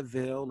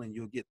SouthsideVale, and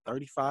you'll get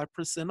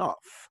 35%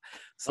 off.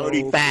 So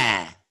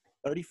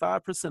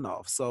 35%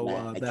 off.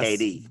 So that's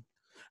KD.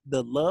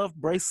 The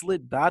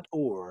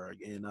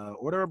lovebracelet.org, and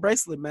order a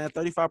bracelet, man.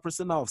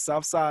 35% off.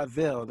 Southside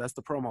Vale. That's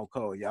the promo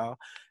code, y'all.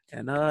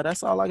 And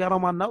that's all I got on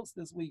my notes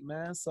this week,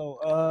 man. So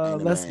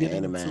let's get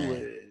into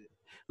it.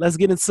 Let's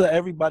get into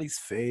everybody's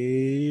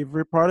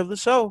favorite part of the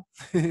show.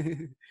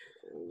 The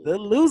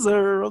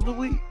loser of the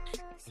week.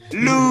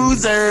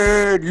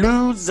 Loser.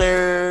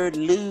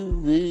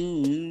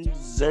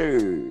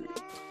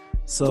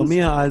 So me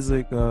and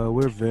Isaac,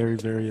 we're very,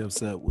 very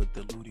upset with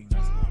the looting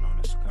that's going on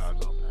in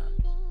Chicago, man.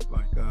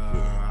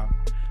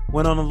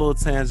 Went on a little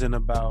tangent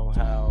about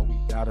how we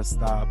gotta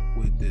stop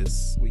with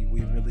this. We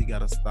really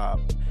gotta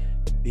stop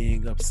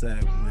being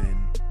upset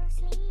when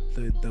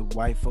the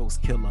white folks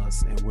kill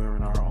us and we're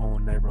in our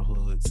own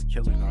neighborhoods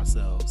killing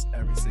ourselves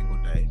every single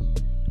day.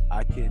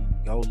 I can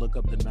go look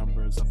up the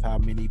numbers of how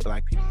many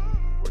black people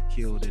were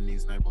killed in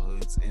these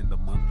neighborhoods in the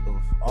month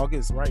of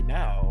August right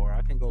now, or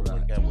I can go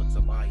look at what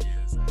July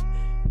is, and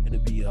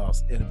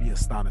it'll be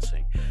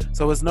astonishing.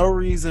 So it's no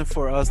reason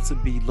for us to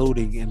be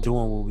looting and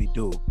doing what we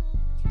do.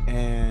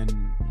 And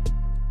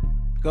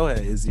go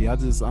ahead, Izzy. I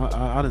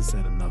done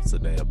said enough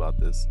today about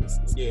this. Like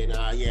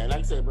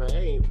I said, bro, I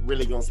ain't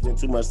really gonna spend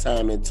too much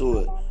time into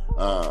it.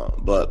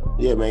 But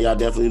yeah, man, y'all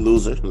definitely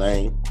loser,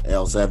 lame,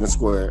 L7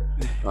 squared.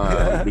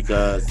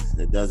 Because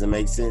it doesn't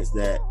make sense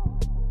that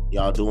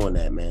y'all doing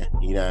that, man.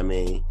 You know what I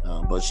mean?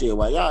 But shit, at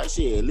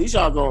least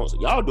y'all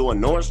doing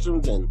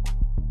Nordstrom's and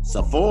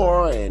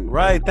Sephora and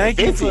right. Thank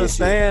you for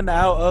staying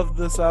out of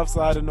the south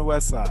side and the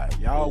west side.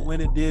 Y'all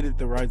went and did it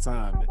the right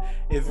time.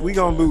 If we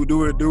gonna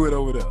do it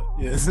over there.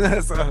 Yes.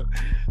 I'm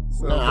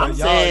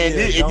saying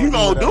if you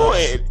gonna do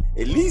it,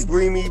 at least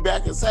bring me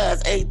back a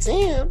size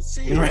 8-10.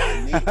 Shit, y'all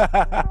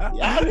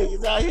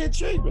niggas out here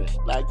tripping.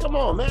 Like, come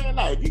on, man.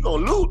 Like, if you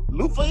gonna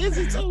loot for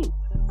Izzy too.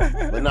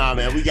 But nah,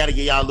 man, we got to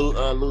get y'all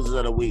losers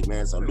of the week,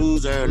 man. So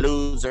loser.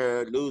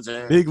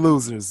 Big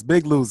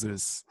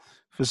losers,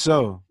 for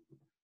sure.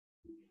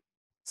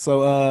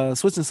 So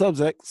switching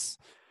subjects,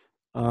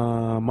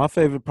 my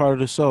favorite part of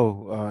the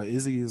show,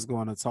 Izzy is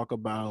going to talk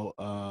about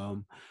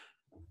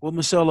what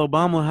Michelle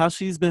Obama, how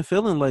she's been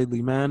feeling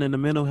lately, man, and the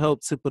mental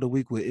health tip of the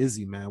week with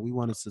Izzy, man. We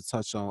wanted to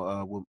touch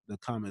on what the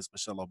comments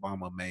Michelle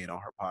Obama made on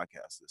her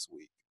podcast this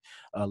week.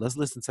 Let's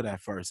listen to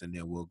that first, and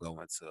then we'll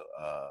go into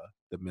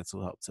the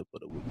mental health tip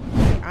of the week.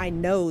 I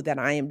know that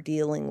I am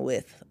dealing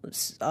with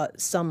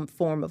some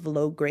form of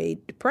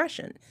low-grade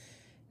depression,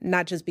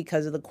 not just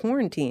because of the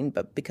quarantine,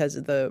 but because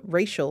of the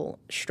racial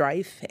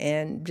strife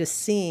and just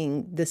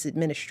seeing this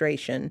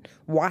administration,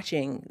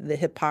 watching the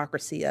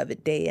hypocrisy of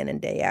it day in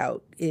and day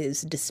out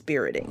is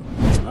dispiriting.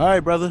 All right,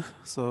 brother.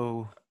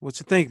 So what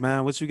you think,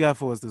 man? What you got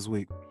for us this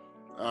week?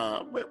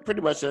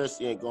 Pretty much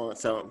just going.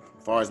 So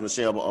as far as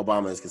Michelle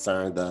Obama is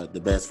concerned,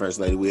 the best first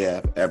lady we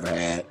have ever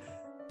had.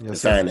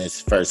 Yes, the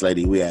finest first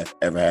lady we have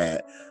ever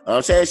had.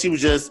 Saying she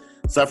was just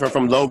suffering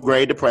from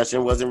low-grade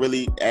depression. Wasn't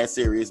really as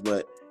serious,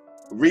 but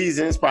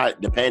reasons, probably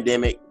the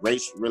pandemic,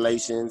 race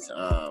relations,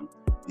 the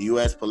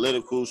U.S.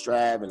 political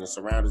strife, and the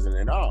surroundings and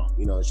it all.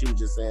 She was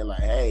just saying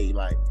like, hey,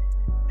 like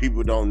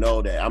people don't know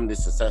that I'm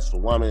this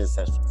successful woman,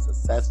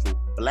 successful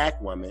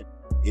black woman.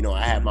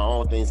 I have my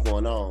own things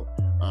going on.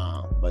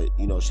 But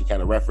she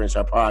kind of referenced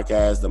her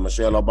podcast, the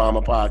Michelle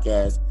Obama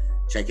podcast.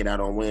 Check it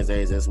out on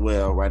Wednesdays as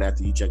well, right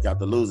after you check out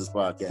the Losers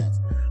podcast.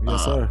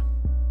 Yes, sir.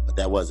 But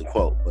that wasn't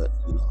quote, but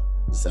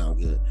it sound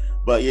good.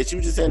 But yeah, she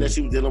was just saying that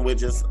she was dealing with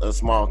just a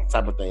small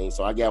type of thing.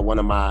 So I got one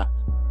of my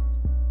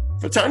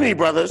fraternity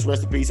brothers,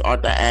 rest in peace,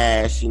 Arthur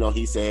Ashe.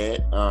 He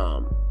said,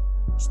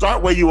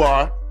 start where you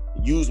are,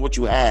 use what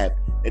you have,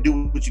 and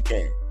do what you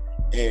can.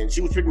 And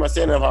she was pretty much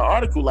saying in her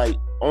article, like,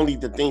 only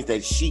the things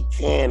that she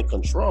can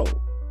control.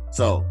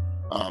 So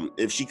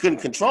if she couldn't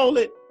control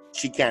it,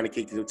 she kind of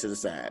kicked it to the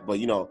side. But,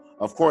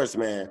 of course,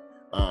 man,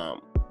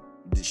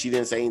 she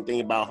didn't say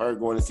anything about her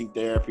going to see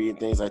therapy and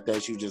things like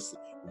that. She was just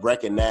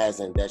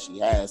recognizing that she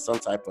has some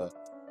type of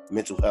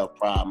mental health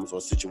problems or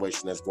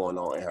situation that's going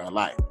on in her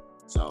life.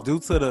 So due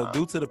to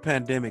the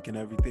pandemic and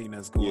everything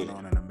that's going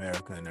on in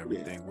America and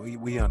everything,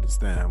 we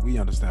understand. We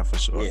understand for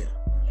sure. Yeah.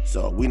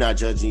 So we're not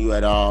judging you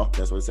at all.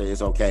 That's what I say.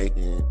 It's okay.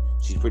 And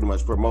she's pretty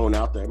much promoting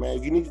out there, man.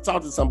 If you need to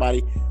talk to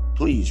somebody,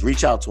 please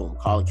reach out to them.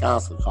 Call a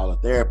counselor, call a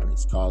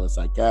therapist, call a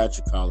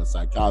psychiatrist, call a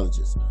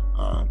psychologist.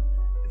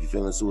 If you're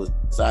feeling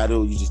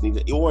suicidal, you just need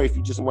to, or if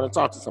you just want to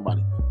talk to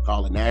somebody,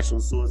 call the National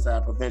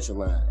Suicide Prevention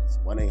Line. It's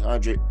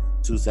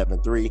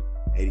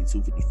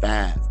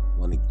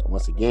 1-800-273-8255.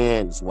 Once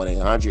again, it's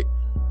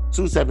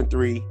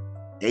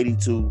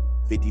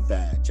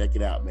 1-800-273-8255. Check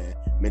it out, man.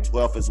 Mental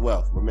health is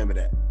wealth. Remember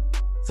that.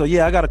 So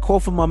yeah, I got a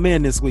quote from my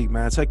man this week,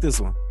 man. Check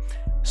this one.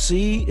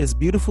 She is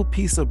beautiful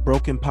piece of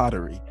broken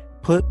pottery,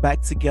 put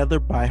back together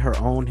by her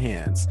own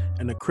hands,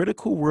 and the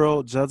critical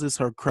world judges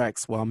her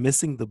cracks while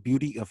missing the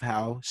beauty of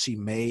how she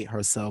made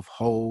herself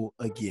whole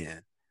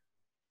again.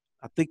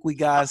 I think we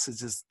guys should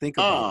just think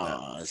about that.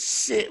 Oh,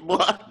 shit,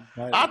 boy.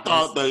 I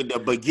thought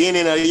the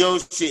beginning of your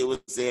shit was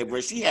said, bro,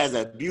 she has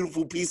a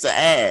beautiful piece of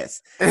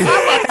ass. I'm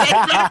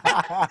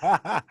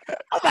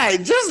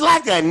like, just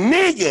like a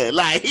nigga.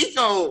 Like, he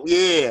go,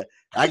 yeah,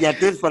 I got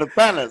this for the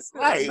fellas.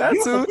 Like,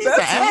 that's who,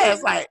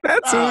 ass. Like,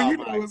 that's who, you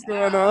know what's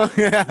going on.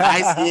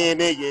 Light-skinned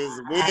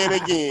niggas win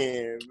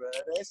again, bro.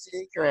 That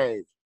shit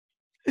crazy.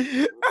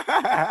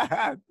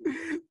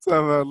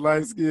 Talking about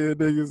light-skinned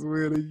niggas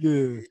win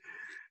again.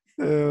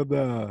 Hell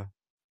nah.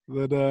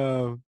 But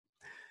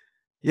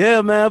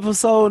yeah, man,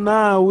 episode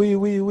 9,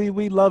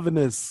 we loving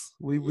this.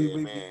 We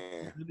really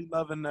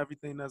loving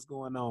everything that's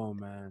going on,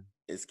 man.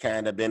 It's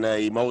kind of been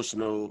an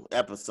emotional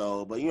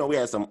episode, but we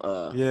had some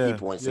key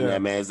points in that,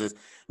 man. It's just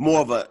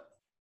more of a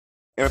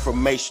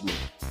informational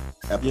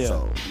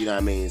episode. You know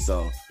what I mean?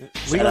 So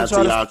shout out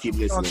to y'all. Keep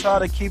listening. We're gonna try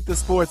to keep the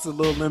sports a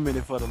little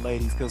limited for the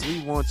ladies because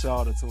we want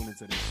y'all to tune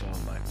into this show.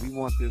 Like, we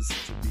want this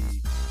to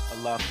be a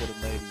lot for the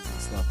ladies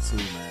and stuff too,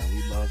 man.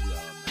 We love y'all,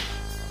 man.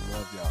 I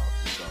love y'all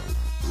for sure.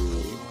 We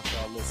want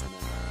y'all listening,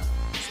 man.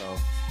 So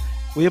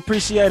we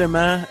appreciate it,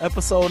 man.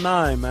 Episode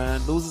 9,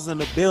 man. Losers in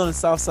the building.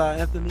 Southside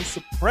Anthony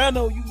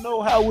Soprano. You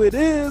know how it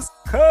is.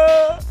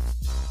 Cut.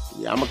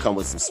 Yeah, I'm gonna come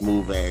with some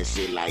smooth ass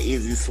shit like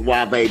Izzy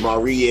Suave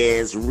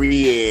Rodriguez. Yeah,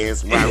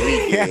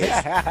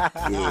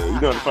 you know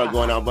what the fuck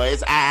going on, but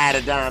it's I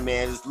to dime,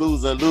 man. It's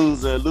loser.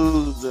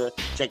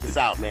 Check this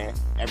out, man.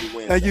 Every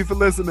Wednesday. Thank you for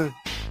listening.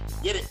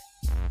 Get it.